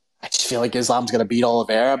I just feel like Islam's going to beat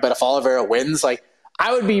Oliveira. But if Oliveira wins,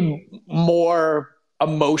 I would be more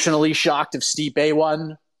emotionally shocked if Stipe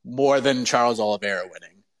won more than Charles Oliveira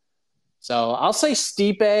winning. So I'll say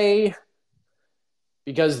Stipe,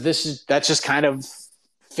 because that just kind of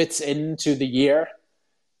fits into the year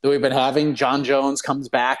that we've been having. John Jones comes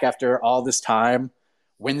back after all this time,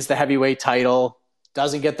 wins the heavyweight title,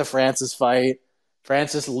 doesn't get the Francis fight.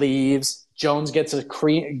 Francis leaves. Jones gets a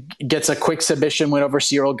quick submission win over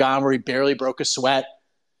Cyril Gane where he barely broke a sweat.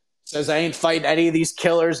 Says, I ain't fighting any of these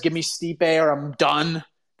killers. Give me Stipe or I'm done.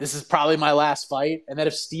 This is probably my last fight. And then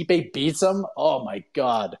if Stipe beats him, oh my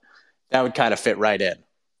God, that would kind of fit right in.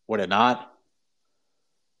 Would it not?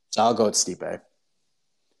 So I'll go with Stipe.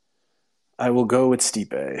 I will go with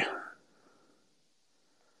Stipe.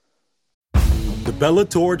 The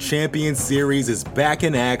Bellator Champion Series is back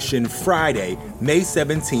in action Friday, May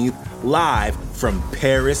 17th, live from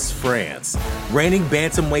Paris, France. Reigning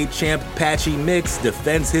bantamweight champ Patchy Mix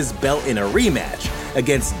defends his belt in a rematch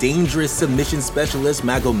against dangerous submission specialist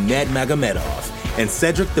Magomed Magomedov. And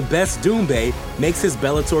Cedric the Best Doumbé makes his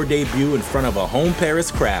Bellator debut in front of a home Paris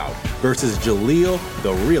crowd versus Jaleel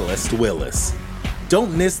the Realist Willis.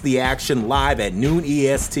 Don't miss the action live at noon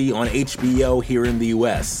EST on HBO here in the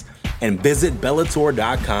US. and visit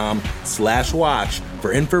Bellator.com/watch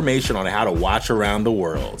for information on how to watch around the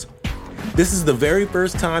world. This is the very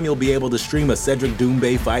first time you'll be able to stream a Cedric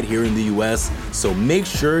Doumbé fight here in the US, so make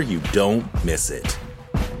sure you don't miss it.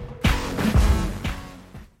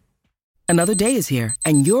 Another day is here,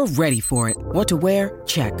 and you're ready for it. What to wear?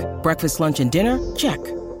 Check. Breakfast, lunch, and dinner? Check.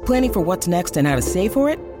 Planning for what's next and how to save for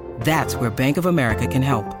it? That's where Bank of America can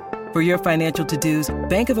help. For your financial to-dos,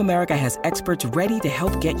 Bank of America has experts ready to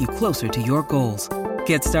help get you closer to your goals.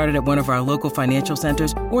 Get started at one of our local financial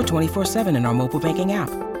centers or 24/7 in our mobile banking app.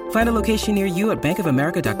 Find a location near you at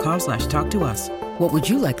bankofamerica.com/talktous. What would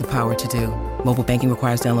you like the power to do? Mobile banking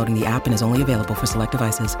requires downloading the app and is only available for select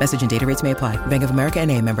devices. Message and data rates may apply. Bank of America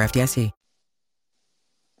NA, member FDIC.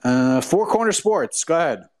 Four Corner Sports. Go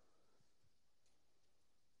ahead.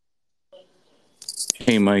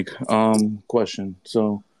 Hey, Mike. Question.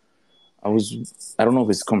 So, I don't know if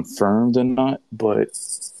it's confirmed or not, but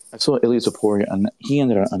I saw Elias Zapori, and he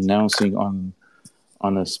ended up announcing on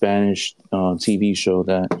a Spanish TV show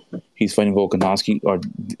that he's fighting Volkanovski. Or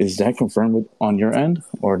is that confirmed on your end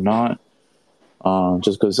or not?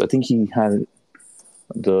 Just because I think he had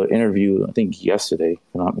the interview, I think yesterday, if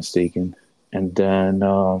I'm not mistaken. And then,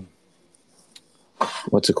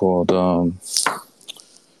 what's it called?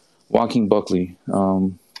 Joaquin Buckley.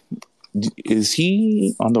 Is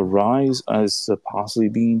he on the rise as possibly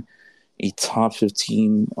being a top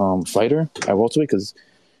 15 fighter at welterweight? Because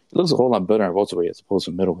he looks a whole lot better at welterweight as opposed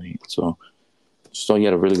to middleweight. So he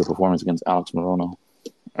had a really good performance against Alex Morono.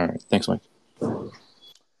 All right. Thanks, Mike.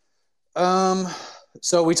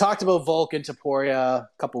 So we talked about Volk and Topuria a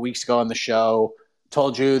couple weeks ago on the show.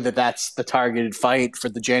 Told you that that's the targeted fight for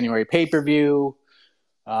the January pay-per-view.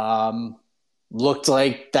 Looked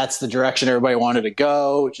like that's the direction everybody wanted to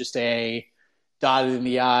go. Just a dotted in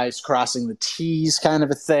the I's, crossing the T's kind of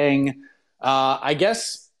a thing. I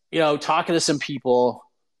guess, talking to some people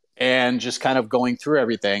and just kind of going through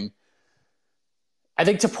everything, I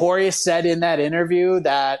think Topuria said in that interview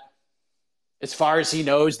that as far as he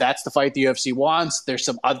knows, that's the fight the UFC wants. There's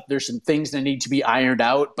some things that need to be ironed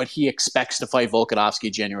out, but he expects to fight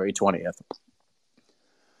Volkanovski January 20th.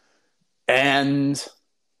 And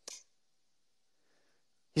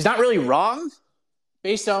he's not really wrong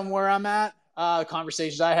based on where I'm at.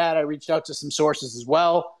 Conversations I had, I reached out to some sources as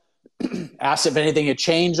well, asked if anything had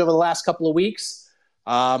changed over the last couple of weeks.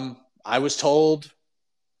 I was told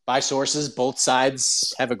by sources both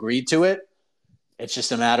sides have agreed to it. It's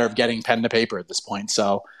just a matter of getting pen to paper at this point.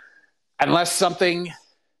 So unless something,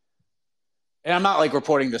 and I'm not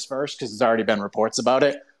reporting this first because there's already been reports about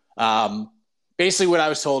it. Basically what I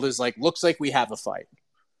was told is looks like we have a fight,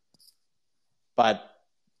 but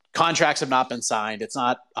contracts have not been signed. It's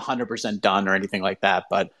not 100% done or anything like that,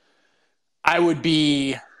 but I would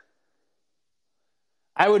be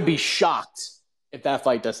shocked if that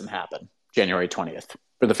fight doesn't happen January 20th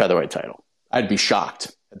for the featherweight title. I'd be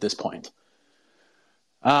shocked at this point.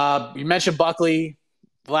 You mentioned Buckley.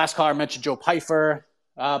 The last caller mentioned Joe Pyfer.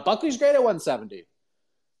 Buckley's great at 170.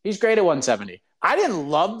 He's great at 170. I didn't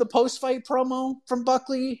love the post-fight promo from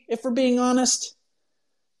Buckley, if we're being honest.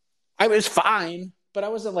 I was fine, but I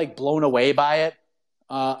wasn't blown away by it.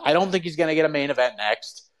 I don't think he's going to get a main event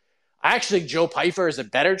next. I actually think Joe Pyfer has a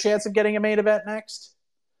better chance of getting a main event next,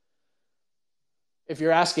 if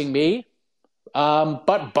you're asking me.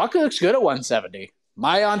 But Buckley looks good at 170.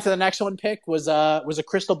 My on to the next one pick was a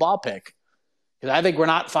crystal ball pick, because I think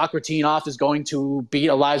Renat Fakhratinov is going to beat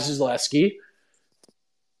Elijah Zaleski.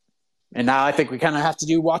 And now I think we kind of have to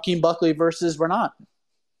do Joaquin Buckley versus Renat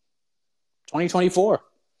 2024.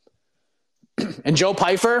 And Joe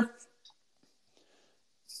Pyfer,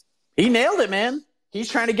 he nailed it, man. He's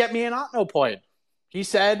trying to get me an Otno point. I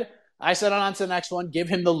said on to the next one, give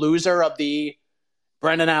him the loser of the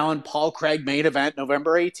Brendan Allen, Paul Craig main event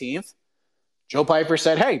November 18th. Joe Pyfer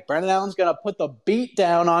said, hey, Brendan Allen's going to put the beat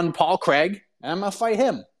down on Paul Craig, and I'm going to fight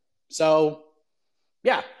him. So,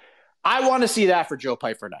 yeah, I want to see that for Joe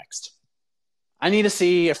Pyfer next. I need to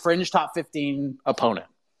see a fringe top 15 opponent.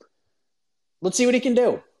 Let's see what he can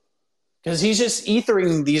do. Because he's just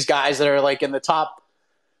ethering these guys that are in the top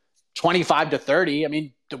 25 to 30. I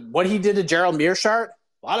mean, what he did to Gerald Meerschaert,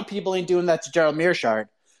 a lot of people ain't doing that to Gerald Meerschaert.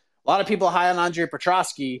 A lot of people high on Andre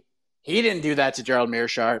Petrosky. He didn't do that to Gerald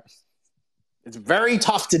Meerschaert. It's very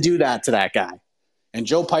tough to do that to that guy. And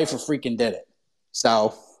Joe Pyfer freaking did it.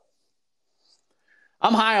 So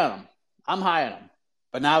I'm high on him.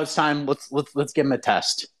 But now it's time. Let's give him a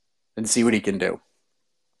test and see what he can do.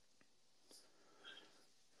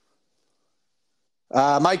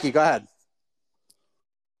 Mikey, go ahead.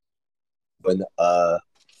 But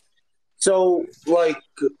so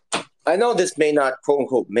I know this may not quote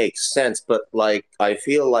unquote make sense, but like I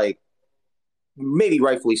feel like maybe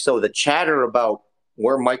rightfully so. The chatter about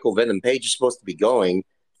where Michael Venom Page is supposed to be going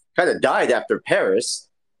kind of died after Paris.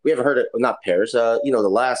 We haven't heard it, not Paris. The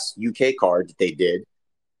last UK card that they did,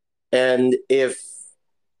 and if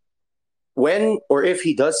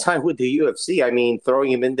he does sign with the UFC, I mean,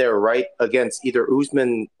 throwing him in there right against either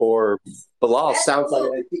Usman or Bilal sounds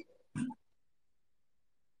like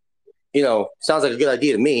a good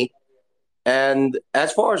idea to me. And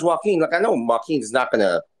as far as Joaquin, like I know Joaquin's not going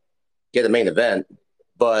to get a main event,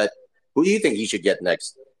 but who do you think he should get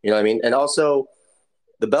next? You know what I mean? And also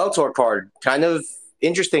the Bellator card, kind of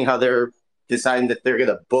interesting how they're deciding that they're going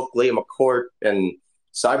to book Liam McCourt and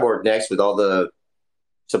Cyborg next with all the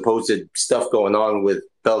supposed stuff going on with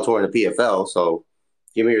Bellator and the PFL. So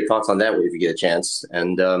give me your thoughts on that if you get a chance.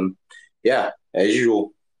 And as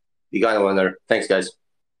usual, you got one there. Thanks, guys.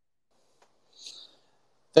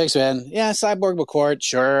 Thanks, man. Yeah, Cyborg McCourt,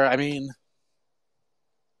 sure. I mean,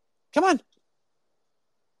 come on.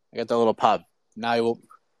 I got the little pub. Now he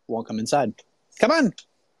won't come inside. Come on.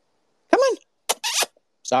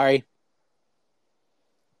 Sorry.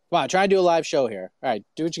 Come on, try and do a live show here. All right,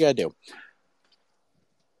 do what you got to do.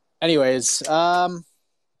 Anyways, we'll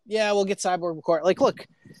get Cyborg McCourt. Like, look,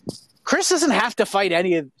 Chris doesn't have to fight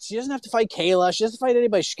she doesn't have to fight Kayla. She doesn't fight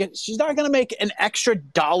anybody. She's not going to make an extra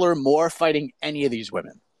dollar more fighting any of these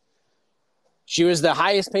women. She was the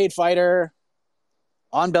highest paid fighter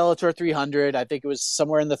on Bellator 300. I think it was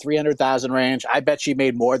somewhere in the 300,000 range. I bet she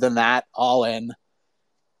made more than that all in.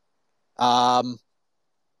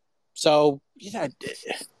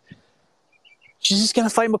 She's just going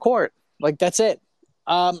to fight McCourt. Like, that's it.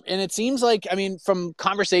 And it seems like, I mean, from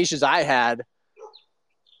conversations I had,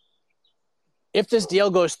 if this deal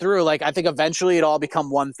goes through, like, I think eventually it'll all become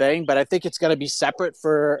one thing, but I think it's going to be separate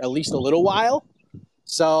for at least a little while.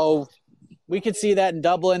 So we could see that in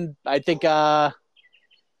Dublin. I think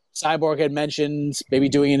Cyborg had mentioned maybe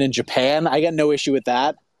doing it in Japan. I got no issue with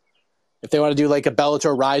that. If they want to do like a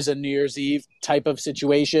Bellator Rise on New Year's Eve type of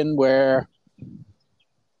situation where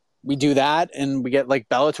we do that and we get like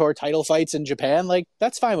Bellator title fights in Japan, like,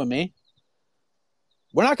 that's fine with me.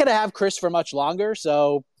 We're not going to have Chris for much longer,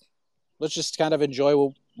 so let's just kind of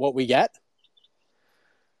enjoy what we get.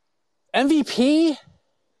 MVP,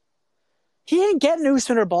 he ain't getting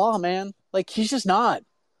Usman or Ball, man. Like, he's just not.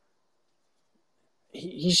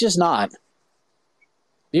 He's just not.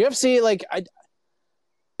 The UFC, like,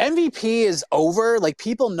 MVP is over. Like,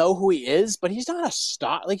 people know who he is, but he's not a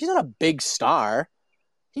star. Like, he's not a big star.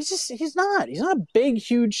 He's not a big,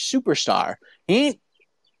 huge superstar. He ain't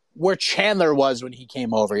where Chandler was when he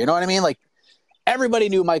came over. You know what I mean? Like, everybody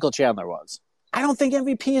knew Michael Chandler was. I don't think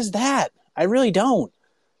MVP is that. I really don't.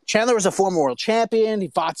 Chandler was a former world champion. He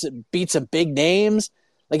beat some big names.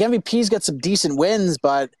 Like, MVP's got some decent wins,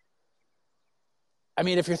 but I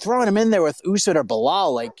mean, if you're throwing him in there with Usman or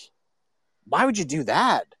Bilal, like, why would you do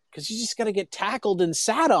that? Because he's just going to get tackled and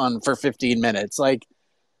sat on for 15 minutes. Like,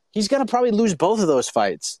 he's going to probably lose both of those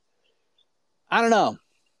fights. I don't know.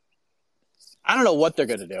 I don't know what they're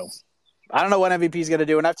going to do. I don't know what MVP's going to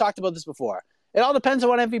do, and I've talked about this before. It all depends on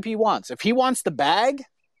what MVP wants. If he wants the bag,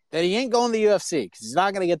 then he ain't going to the UFC because he's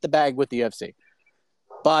not going to get the bag with the UFC.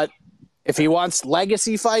 But if he wants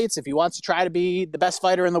legacy fights, if he wants to try to be the best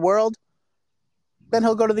fighter in the world, then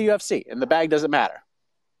he'll go to the UFC, and the bag doesn't matter.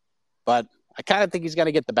 But I kind of think he's going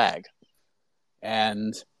to get the bag.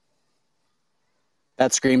 And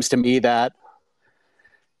that screams to me that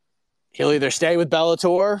he'll either stay with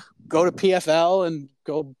Bellator, go to PFL, and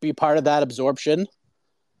go be part of that absorption,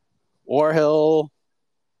 or he'll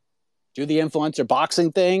do the influencer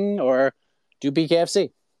boxing thing or do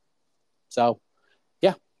BKFC. So,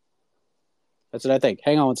 yeah, that's what I think.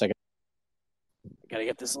 Hang on one second. I got to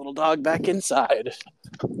get this little dog back inside.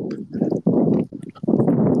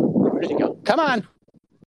 Where did he go? Come on.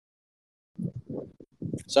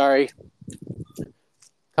 Sorry.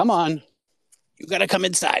 Come on. You got to come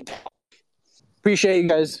inside. Appreciate you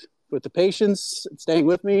guys with the patience and staying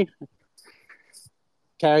with me.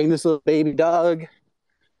 Carrying this little baby dog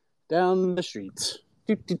down the streets.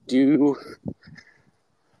 It's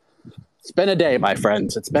been a day, my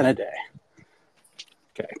friends. It's been a day.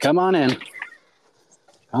 Okay, come on in.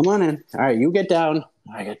 Come on in. All right, you get down.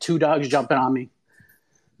 I got two dogs jumping on me.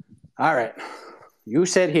 All right. You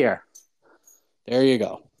sit here. There you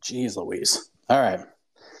go. Jeez Louise. All right.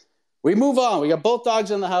 We move on. We got both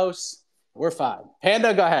dogs in the house. We're fine.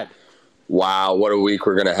 Panda, go ahead. Wow, what a week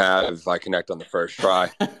we're going to have if I connect on the first try.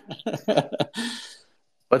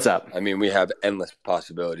 What's up? I mean, we have endless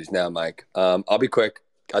possibilities now, Mike. I'll be quick.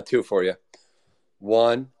 Got two for you.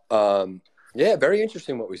 One, Yeah, very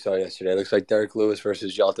interesting what we saw yesterday. It looks like Derek Lewis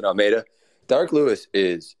versus Jalton Almeida. Derek Lewis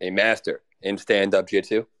is a master in stand-up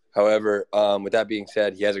jiu-jitsu. However, with that being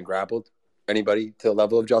said, he hasn't grappled anybody to the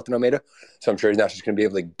level of Jalton Almeida. So I'm sure he's not just going to be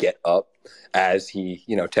able to get up as he,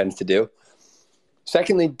 tends to do.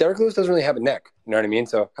 Secondly, Derek Lewis doesn't really have a neck. You know what I mean?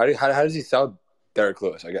 So how does he sell Derek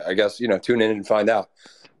Lewis? I guess, tune in and find out.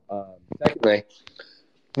 Secondly,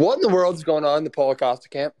 what in the world is going on in the Paulo Costa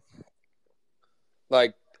camp?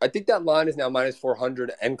 Like, I think that line is now minus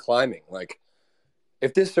 400 and climbing. Like,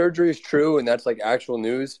 if this surgery is true and that's like actual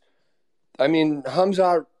news, I mean,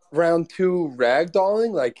 Khamzat round 2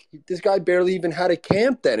 ragdolling. Like, this guy barely even had a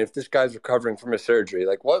camp then. If this guy's recovering from a surgery,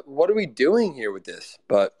 like, what are we doing here with this?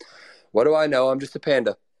 But what do I know? I'm just a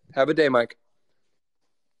panda. Have a day, Mike.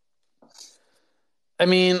 I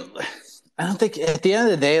mean, I don't think at the end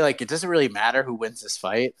of the day, like, it doesn't really matter who wins this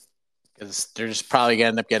fight because they're just probably going to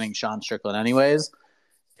end up getting Sean Strickland anyways.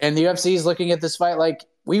 And the UFC is looking at this fight like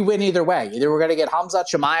we win either way. Either we're going to get Khamzat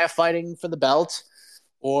Chimaev fighting for the belt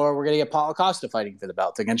or we're going to get Paulo Costa fighting for the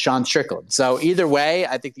belt against Sean Strickland. So either way,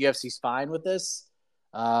 I think the UFC's fine with this.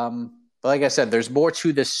 But like I said, there's more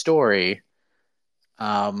to this story.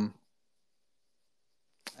 And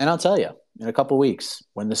I'll tell you, in a couple weeks,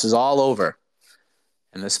 when this is all over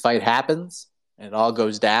and this fight happens and it all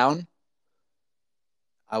goes down,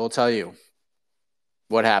 I will tell you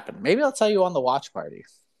what happened. Maybe I'll tell you on the watch party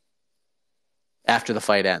after the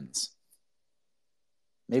fight ends.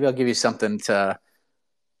 Maybe I'll give you something to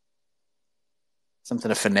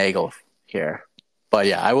finagle here. But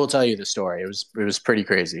yeah, I will tell you the story. It was pretty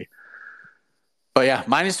crazy. But yeah,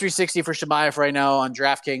 minus 360 for Chimaev right now on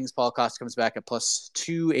DraftKings. Paulo Costa comes back at plus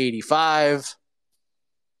 285.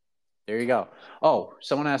 There you go. Oh,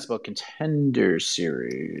 someone asked about Contender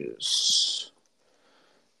Series.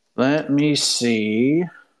 Let me see.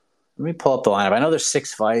 Let me pull up the lineup. I know there's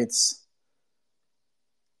 6 fights.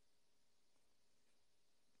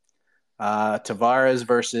 Tavares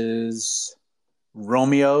versus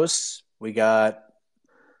Romeos. We got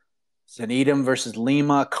Zanedum versus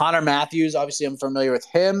Lima. Connor Matthews, obviously I'm familiar with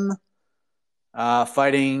him.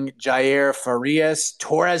 Fighting Jair Farias.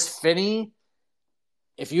 Torres Finney.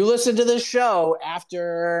 If you listen to this show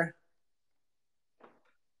after...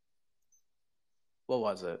 What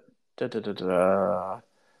was it?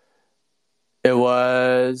 It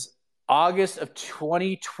was August of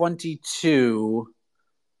 2022.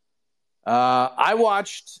 I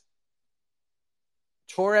watched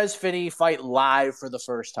Torres Finney fight live for the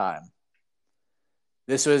first time.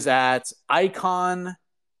 This was at Icon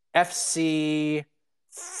FC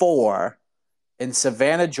 4 in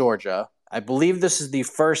Savannah, Georgia. I believe this is the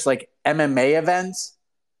first MMA event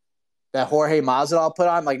that Jorge Masvidal put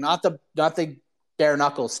on, not the bare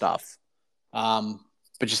knuckle stuff,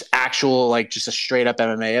 but just actual just a straight up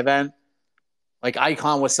MMA event.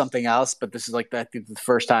 Icon was something else, but this is the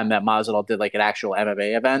first time that Masvidal did an actual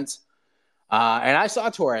MMA event. And I saw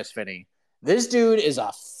Torres Finney. This dude is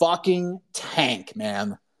a fucking tank,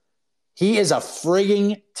 man. He is a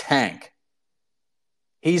frigging tank.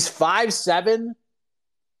 He's 5'7".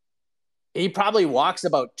 He probably walks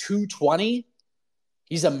about 220.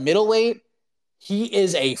 He's a middleweight. He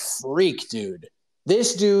is a freak, dude.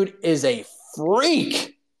 This dude is a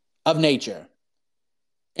freak of nature.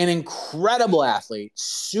 An incredible athlete,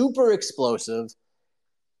 super explosive,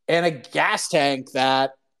 and a gas tank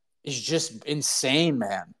that is just insane,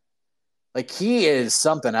 man. He is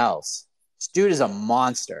something else. This dude is a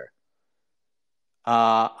monster.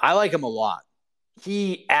 I like him a lot.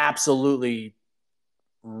 He absolutely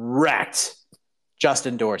wrecked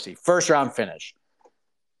Justin Dorsey. First round finish.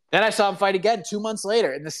 Then I saw him fight again 2 months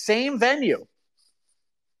later in the same venue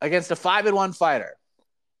against a 5-1 fighter.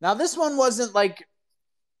 Now, this one wasn't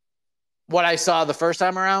what I saw the first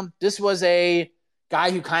time around. This was a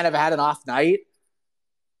guy who kind of had an off night,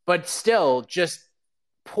 but still just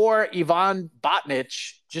poor Ivan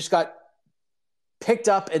Botnich just got picked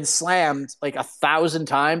up and slammed 1,000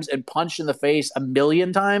 times and punched in the face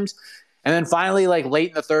 1,000,000 times. And then finally, late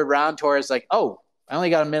in the third round, Torres oh, I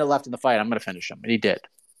only got a minute left in the fight. I'm going to finish him. And he did.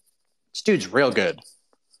 This dude's real good.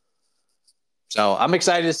 So I'm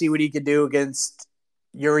excited to see what he can do against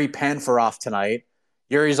Yuri Panfarov tonight.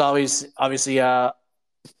 Yuri's obviously a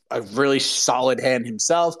really solid hand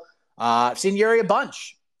himself. I've seen Yuri a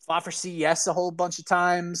bunch. Fought for CES a whole bunch of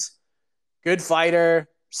times. Good fighter.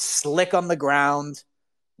 Slick on the ground.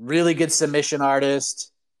 Really good submission artist.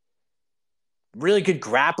 Really good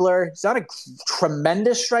grappler. He's not a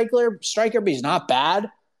tremendous striker, but he's not bad.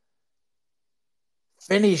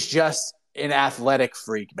 Finney's just an athletic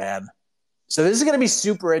freak, man. So this is going to be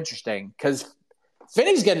super interesting because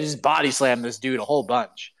Finney's going to just body slam this dude a whole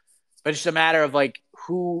bunch. but it's just a matter of like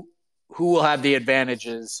who will have the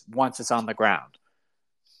advantages once it's on the ground.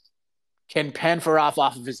 Can Penfarov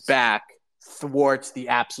off of his back thwart the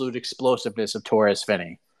absolute explosiveness of Torres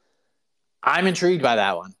Finney? I'm intrigued by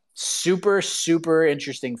that one. Super, super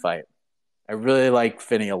interesting fight. I really like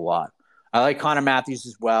Finney a lot. I like Connor Matthews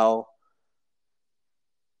as well.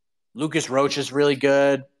 Lucas Roach is really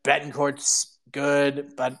good. Betancourt's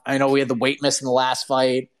good, but I know we had the weight miss in the last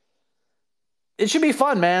fight. It should be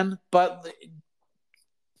fun, man. But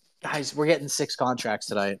guys, we're getting 6 contracts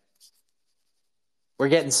tonight. We're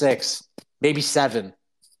getting 6, maybe 7.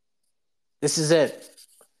 This is it.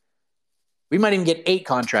 We might even get 8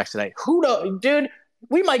 contracts tonight. Who knows, dude?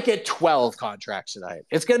 We might get 12 contracts tonight.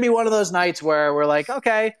 It's going to be one of those nights where we're like,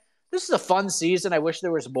 okay, this is a fun season. I wish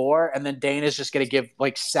there was more. And then Dana's just going to give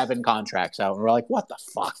like 7 contracts out. And we're like, what the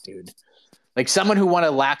fuck, dude? Like someone who won a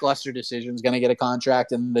lackluster decision is going to get a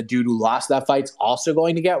contract, and the dude who lost that fight's also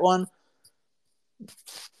going to get one.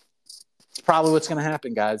 It's probably what's going to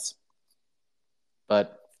happen, guys.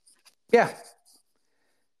 But yeah.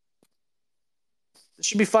 It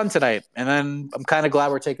should be fun tonight. And then I'm kind of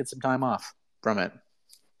glad we're taking some time off from it.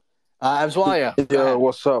 Abswalia. Yeah,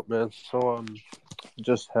 what's up, man? So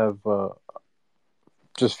just have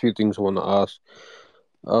just a few things I want to ask.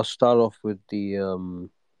 I'll start off with the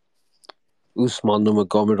Usman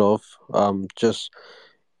Nurmagomedov. Just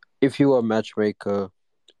if you are a matchmaker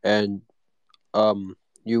and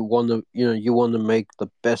you want to make the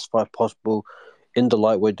best fight possible in the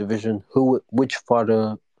lightweight division, which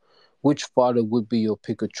fighter would be your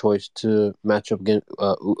pick of choice to match up against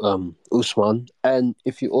Usman? And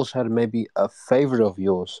if you also had maybe a favorite of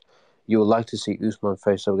yours you would like to see Usman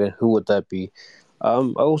face up again, who would that be? I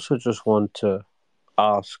also just want to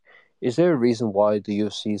ask, is there a reason why the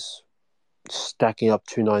UFC's stacking up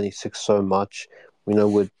 296 so much,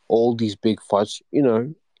 with all these big fights,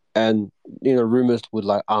 and, rumors with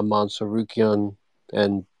like Arman Sarukian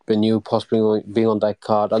and Benil possibly being on that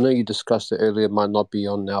card. I know you discussed it earlier, it might not be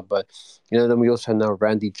on now, but, then we also have now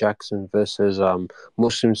Randy Jackson versus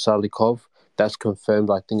Muslim Salikov. That's confirmed,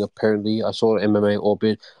 I think, apparently. I saw MMA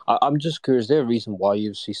Orbit. I'm just curious, is there a reason why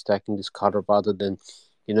UFC stacking this card up rather than,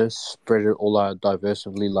 spread it all out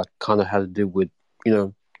diversively, like kind of had to do with,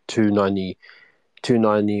 290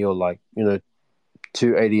 or like,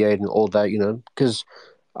 288 and all that, because,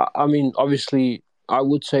 I mean, obviously, I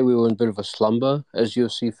would say we were in a bit of a slumber as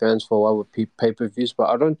UFC fans for a while with pay-per-views, but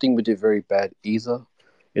I don't think we did very bad either.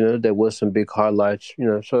 There were some big highlights,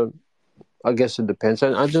 so I guess it depends.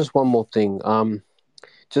 And just one more thing,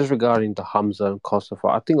 just regarding the Khamzat and Costa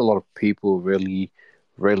fight, I think a lot of people really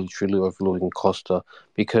truly overlooking Costa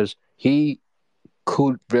because he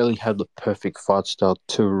could really have the perfect fight style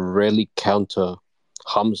to really counter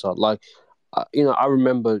Khamzat. Like, I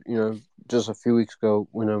remember, just a few weeks ago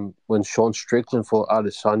when Sean Strickland fought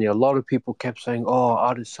Adesanya, a lot of people kept saying, "Oh,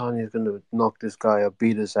 Adesanya is going to knock this guy or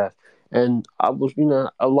beat his ass," and I was,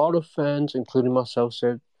 a lot of fans, including myself,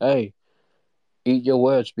 said, "Hey, eat your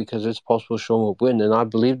words because it's possible Sean will win," and I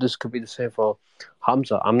believe this could be the same for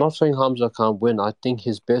Khamzat. I'm not saying Khamzat can't win. I think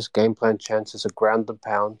his best game plan chance is a ground and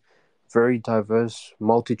pound, very diverse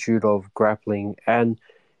multitude of grappling, and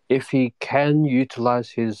if he can utilize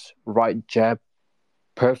his right jab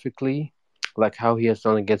perfectly, like how he has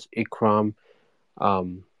done against Ikram,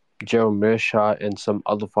 Gerald Meerschaert, and some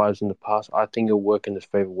other fighters in the past, I think it'll work in his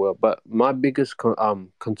favor well. But my biggest concern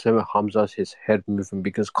with Khamzat is his head movement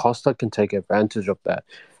because Costa can take advantage of that.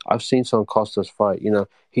 I've seen some Costa's fight.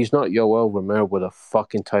 He's not Yoel Romero with a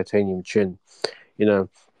fucking titanium chin.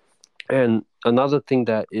 And another thing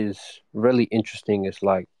that is really interesting is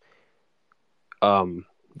like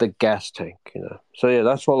the gas tank. So yeah,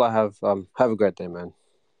 that's all I have. Have a great day, man.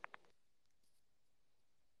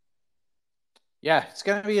 Yeah, it's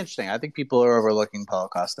going to be interesting. I think people are overlooking Paulo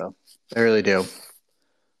Costa. They really do.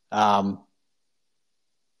 I'm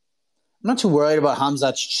not too worried about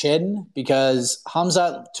Khamzat's chin because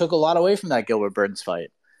Khamzat took a lot away from that Gilbert Burns fight.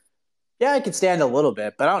 Yeah, I could stand a little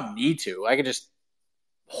bit, but I don't need to. I could just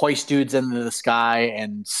hoist dudes into the sky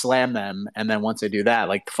and slam them, and then once I do that,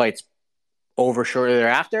 like the fight's over shortly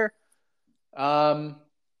thereafter. But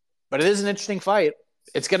it is an interesting fight.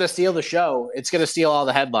 It's going to steal the show. It's going to steal all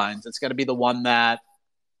the headlines. It's going to be the one that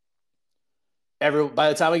by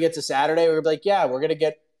the time we get to Saturday, we're going to be like, yeah, we're going to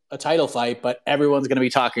get a title fight, but everyone's going to be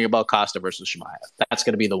talking about Costa versus Chimaev. That's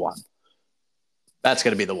going to be the one. That's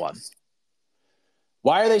going to be the one.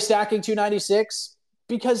 Why are they stacking 296?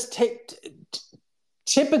 Because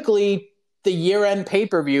typically the year-end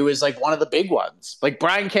pay-per-view is like one of the big ones. Like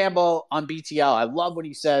Brian Campbell on BTL, I love what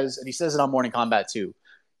he says, and he says it on Morning Combat too,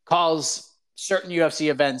 calls certain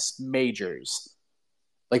UFC events majors.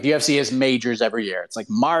 Like the UFC has majors every year. It's like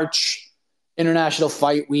March, International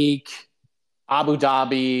Fight Week, Abu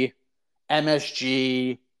Dhabi,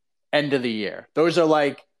 MSG, end of the year. Those are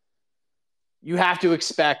like, you have to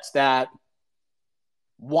expect that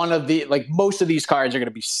most of these cards are going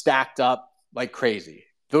to be stacked up like crazy.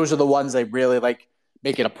 Those are the ones they really like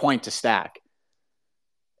make it a point to stack.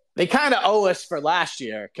 They kind of owe us for last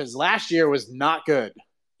year because last year was not good.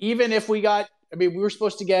 Even if we were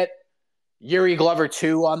supposed to get Yuri Glover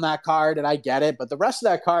 2 on that card, and I get it, but the rest of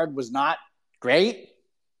that card was not great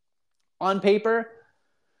on paper.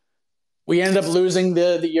 We ended up losing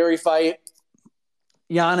the Yuri fight.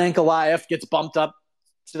 Jan Ankalaev gets bumped up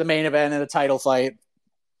to the main event in a title fight.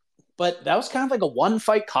 But that was kind of like a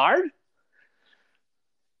one-fight card.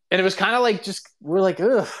 And it was kind of like we're like,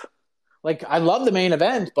 ugh. Like, I love the main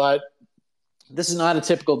event, but this is not a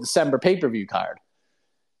typical December pay-per-view card.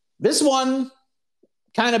 This one,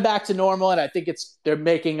 kind of back to normal, and I think they're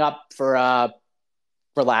making up for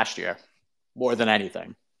last year more than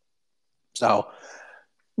anything. So,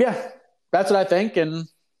 yeah, that's what I think, and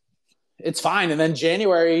it's fine. And then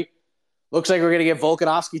January looks like we're going to get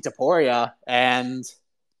Volkanovski Topuria, and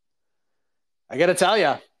I got to tell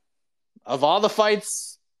you, of all the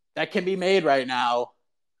fights that can be made right now,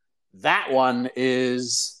 that one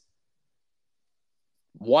is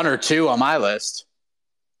 1 or 2 on my list.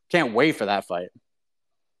 Can't wait for that fight.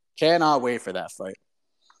 Cannot wait for that fight.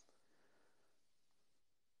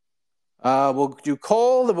 We'll do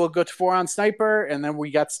Cole, then we'll go to 4-round sniper, and then we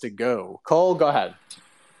got to go. Cole, go ahead.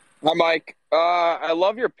 Hi, Mike. I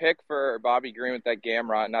love your pick for Bobby Green with that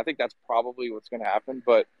Gamrot, and I think that's probably what's going to happen.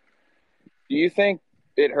 But do you think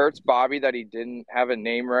it hurts Bobby that he didn't have a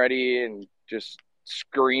name ready and just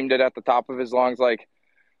screamed it at the top of his lungs? Like,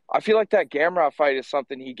 I feel like that Gamrot fight is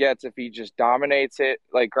something he gets if he just dominates it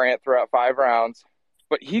like Grant throughout 5 rounds.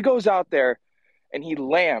 But he goes out there and he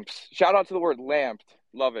lamps. Shout out to the word lamped.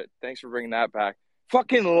 Love it. Thanks for bringing that back.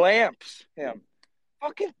 Fucking lamps him.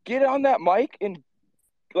 Fucking get on that mic and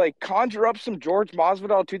like conjure up some George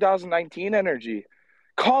Masvidal 2019 energy.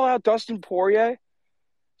 Call out Dustin Poirier.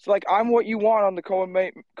 It's like, I'm what you want on the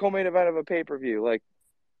co-main event of a pay-per-view. Like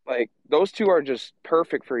those two are just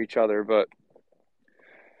perfect for each other. But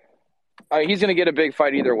he's going to get a big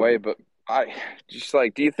fight either way. But I just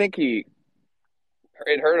like, do you think it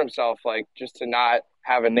hurt himself, like, just to not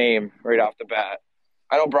have a name right off the bat?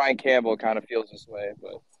 I know Brian Campbell kind of feels this way,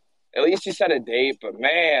 but at least he set a date. But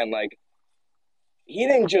man, like, he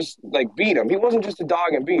didn't just like beat him. He wasn't just a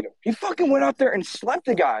dog and beat him. He fucking went out there and slept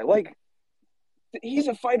the guy. Like, he's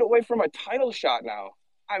a fight away from a title shot now.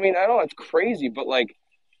 I mean, I know it's crazy, but like,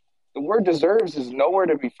 the word deserves is nowhere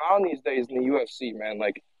to be found these days in the UFC, man.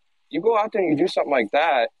 Like, you go out there and you do something like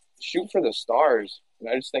that, shoot for the stars. And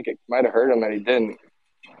I just think it might have hurt him that he didn't.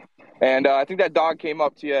 And I think that dog came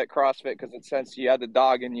up to you at CrossFit because it sensed you had the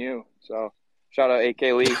dog in you. So shout out AK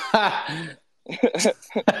Lee.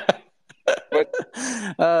 But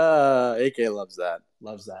AK loves that. I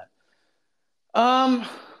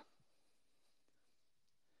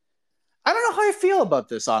don't know how I feel about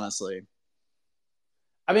this, honestly.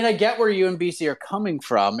 I mean, I get where you and BC are coming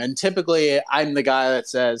from, and typically I'm the guy that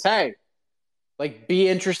says, hey, like, be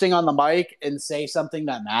interesting on the mic and say something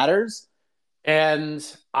that matters. And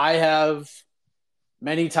I have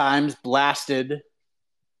many times blasted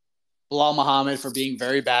Bilal Muhammad for being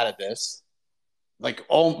very bad at this. Like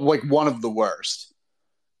one of the worst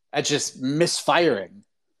at just misfiring.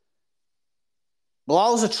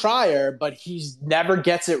 Bilal's a trier, but he never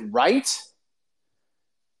gets it right.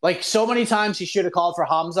 Like, so many times he should have called for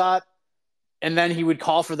Khamzat, and then he would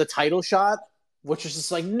call for the title shot, which is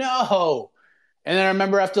just like, no. And then I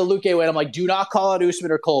remember after Luke went, I'm like, do not call out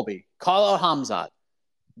Usman or Colby. Call out Khamzat.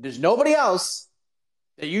 There's nobody else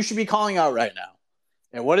that you should be calling out right now.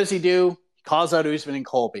 And what does he do? He calls out Usman and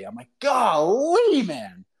Colby. I'm like, golly,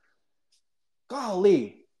 man.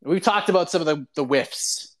 Golly. We've talked about some of the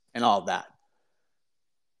whiffs and all of that.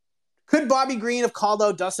 Could Bobby Green have called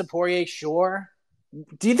out Dustin Poirier? Sure.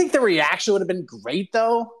 Do you think the reaction would have been great,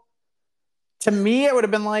 though? To me, it would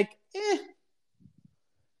have been like,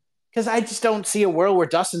 because I just don't see a world where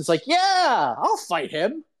Dustin's like, yeah, I'll fight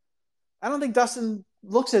him. I don't think Dustin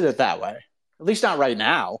looks at it that way. At least not right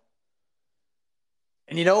now.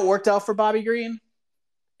 And you know what worked out for Bobby Green?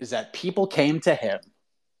 Is that people came to him.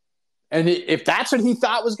 And if that's what he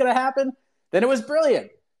thought was going to happen, then it was brilliant.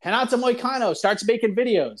 Renato Moicano starts making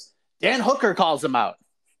videos. Dan Hooker calls him out.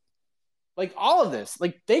 Like, all of this.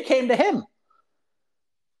 Like, they came to him.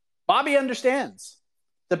 Bobby understands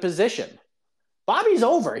the position. Bobby's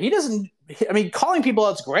over. He doesn't, I mean, calling people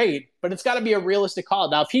out's great, but it's got to be a realistic call.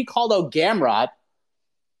 Now, if he called out Gamrot,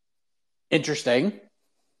 interesting.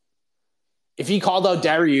 If he called out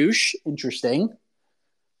Dariush, interesting.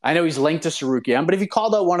 I know he's linked to Sarukian, but if he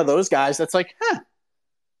called out one of those guys, that's like,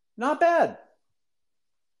 not bad.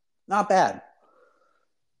 Not bad.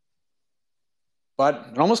 But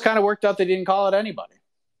it almost kind of worked out they didn't call it anybody.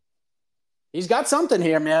 He's got something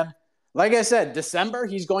here, man. Like I said, December,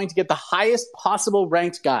 he's going to get the highest possible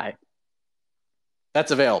ranked guy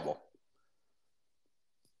that's available.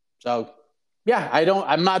 So, yeah,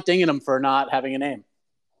 I'm not dinging him for not having a name.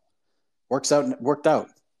 Worked out.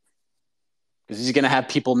 Because he's going to have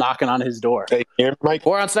people knocking on his door. Hey, Mike.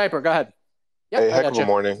 Or on Sniper, go ahead. Yep, hey, heck of a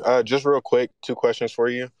morning. Just real quick, 2 questions for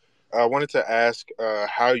you. I wanted to ask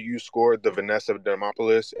how you scored the Vanessa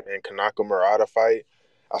Demopoulos and Kanako Murata fight.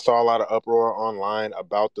 I saw a lot of uproar online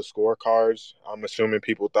about the scorecards. I'm assuming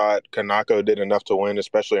people thought Kanako did enough to win,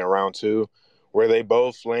 especially in round 2, where they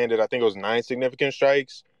both landed, I think it was 9 significant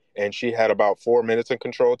strikes, and she had about 4 minutes in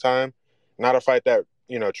control time. Not a fight that,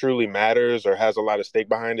 truly matters or has a lot of stake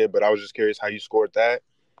behind it, but I was just curious how you scored that.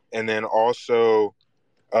 And then also,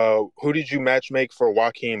 who did you matchmake for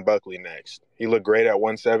Joaquin Buckley next? He looked great at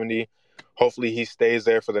 170. Hopefully he stays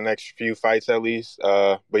there for the next few fights at least.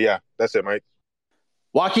 But yeah, that's it, Mike.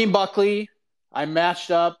 Joaquin Buckley, I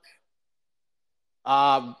matched up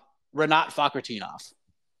Renat Fakhratinov.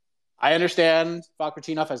 I understand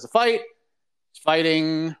Fakhratinov has the fight. He's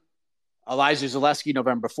fighting Elizeu Zaleski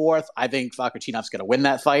November 4th. I think Fakhratinov going to win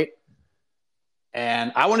that fight.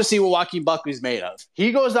 And I want to see what Joaquin Buckley's made of.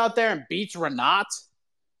 He goes out there and beats Renat,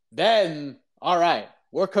 then, all right,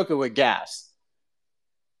 we're cooking with gas.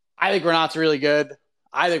 I think Renat's really good.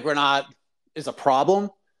 I think Renat is a problem.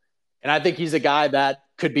 And I think he's a guy that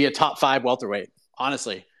could be a top 5 welterweight,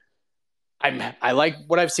 honestly. I like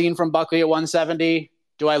what I've seen from Buckley at 170.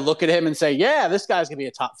 Do I look at him and say, yeah, this guy's going to be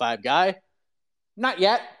a top 5 guy? Not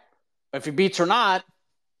yet. But if he beats Renat,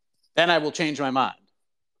 then I will change my mind.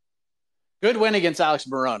 Good win against Alex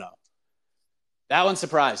Morono. That one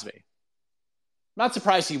surprised me. I'm not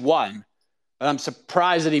surprised he won, but I'm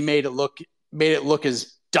surprised that he made it look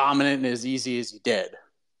as dominant and as easy as he did.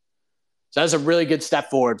 So that's a really good step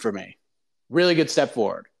forward for me. Really good step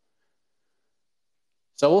forward.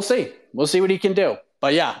 So we'll see. We'll see what he can do.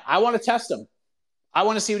 But yeah, I want to test him. I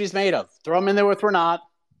want to see what he's made of. Throw him in there with Renat.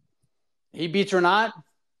 He beats Renat.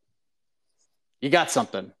 You got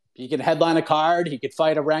something. He can headline a card. He could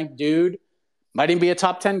fight a ranked dude. Might even be a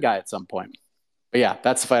top 10 guy at some point. But yeah,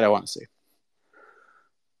 that's the fight I want to see.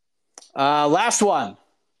 Last one.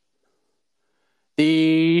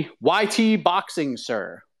 The YT Boxing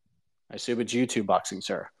Sir. I assume it's YouTube Boxing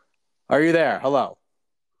Sir. Are you there? Hello.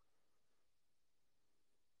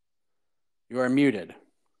 You are muted.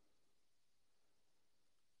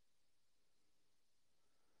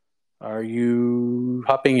 Are you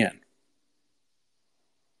hopping in?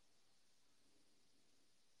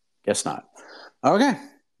 Guess not. Okay.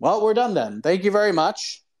 Well, we're done then. Thank you very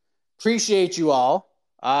much. Appreciate you all.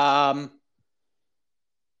 It's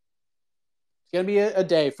going to be a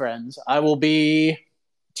day, friends. I will be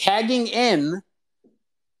tagging in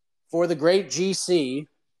for the great GC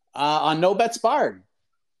on No Bets Barred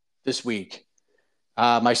this week.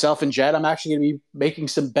 Myself and Jed, I'm actually going to be making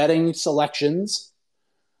some betting selections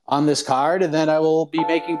on this card, and then I will be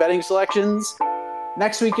making betting selections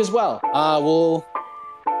next week as well. We'll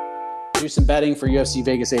do some betting for UFC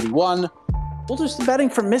Vegas 81. We'll do some betting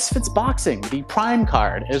for Misfits Boxing, the Prime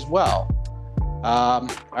card as well. All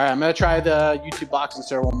right, I'm going to try the YouTube Boxing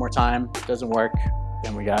Sir one more time. If it doesn't work,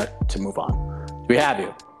 then we got to move on. Do we have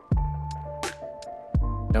you?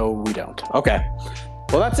 No, we don't. Okay.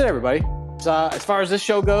 Well, that's it, everybody. So, as far as this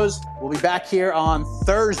show goes, we'll be back here on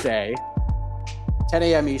Thursday, 10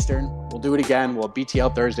 a.m. Eastern. We'll do it again. We'll have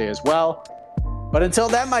BTL Thursday as well. But until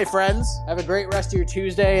then, my friends, have a great rest of your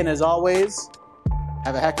Tuesday. And as always,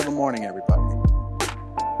 have a heck of a morning, everybody.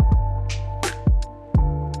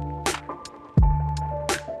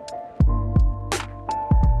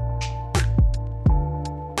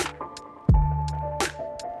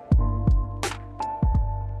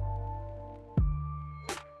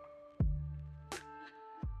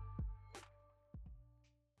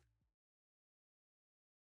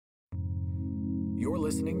 You're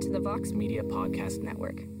listening to the Vox Media Podcast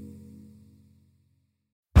Network.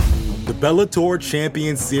 The Bellator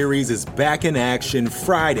Champion Series is back in action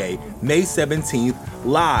Friday, May 17th,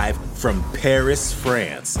 live from Paris,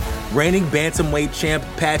 France. Reigning bantamweight champ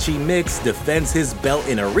Patchy Mix defends his belt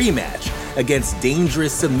in a rematch against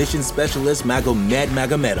dangerous submission specialist Magomed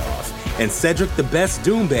Magomedov. And Cedric the Best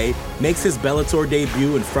Doumbé makes his Bellator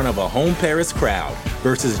debut in front of a home Paris crowd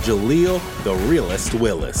versus Jaleel the Realist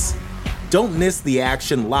Willis. Don't miss the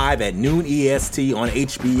action live at noon EST on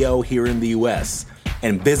HBO here in the US.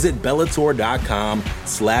 and visit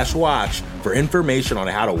Bellator.com/watch for information on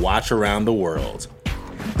how to watch around the world.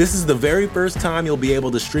 This is the very first time you'll be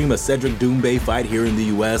able to stream a Cedric Doumbé fight here in the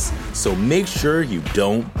US, so make sure you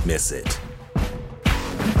don't miss it.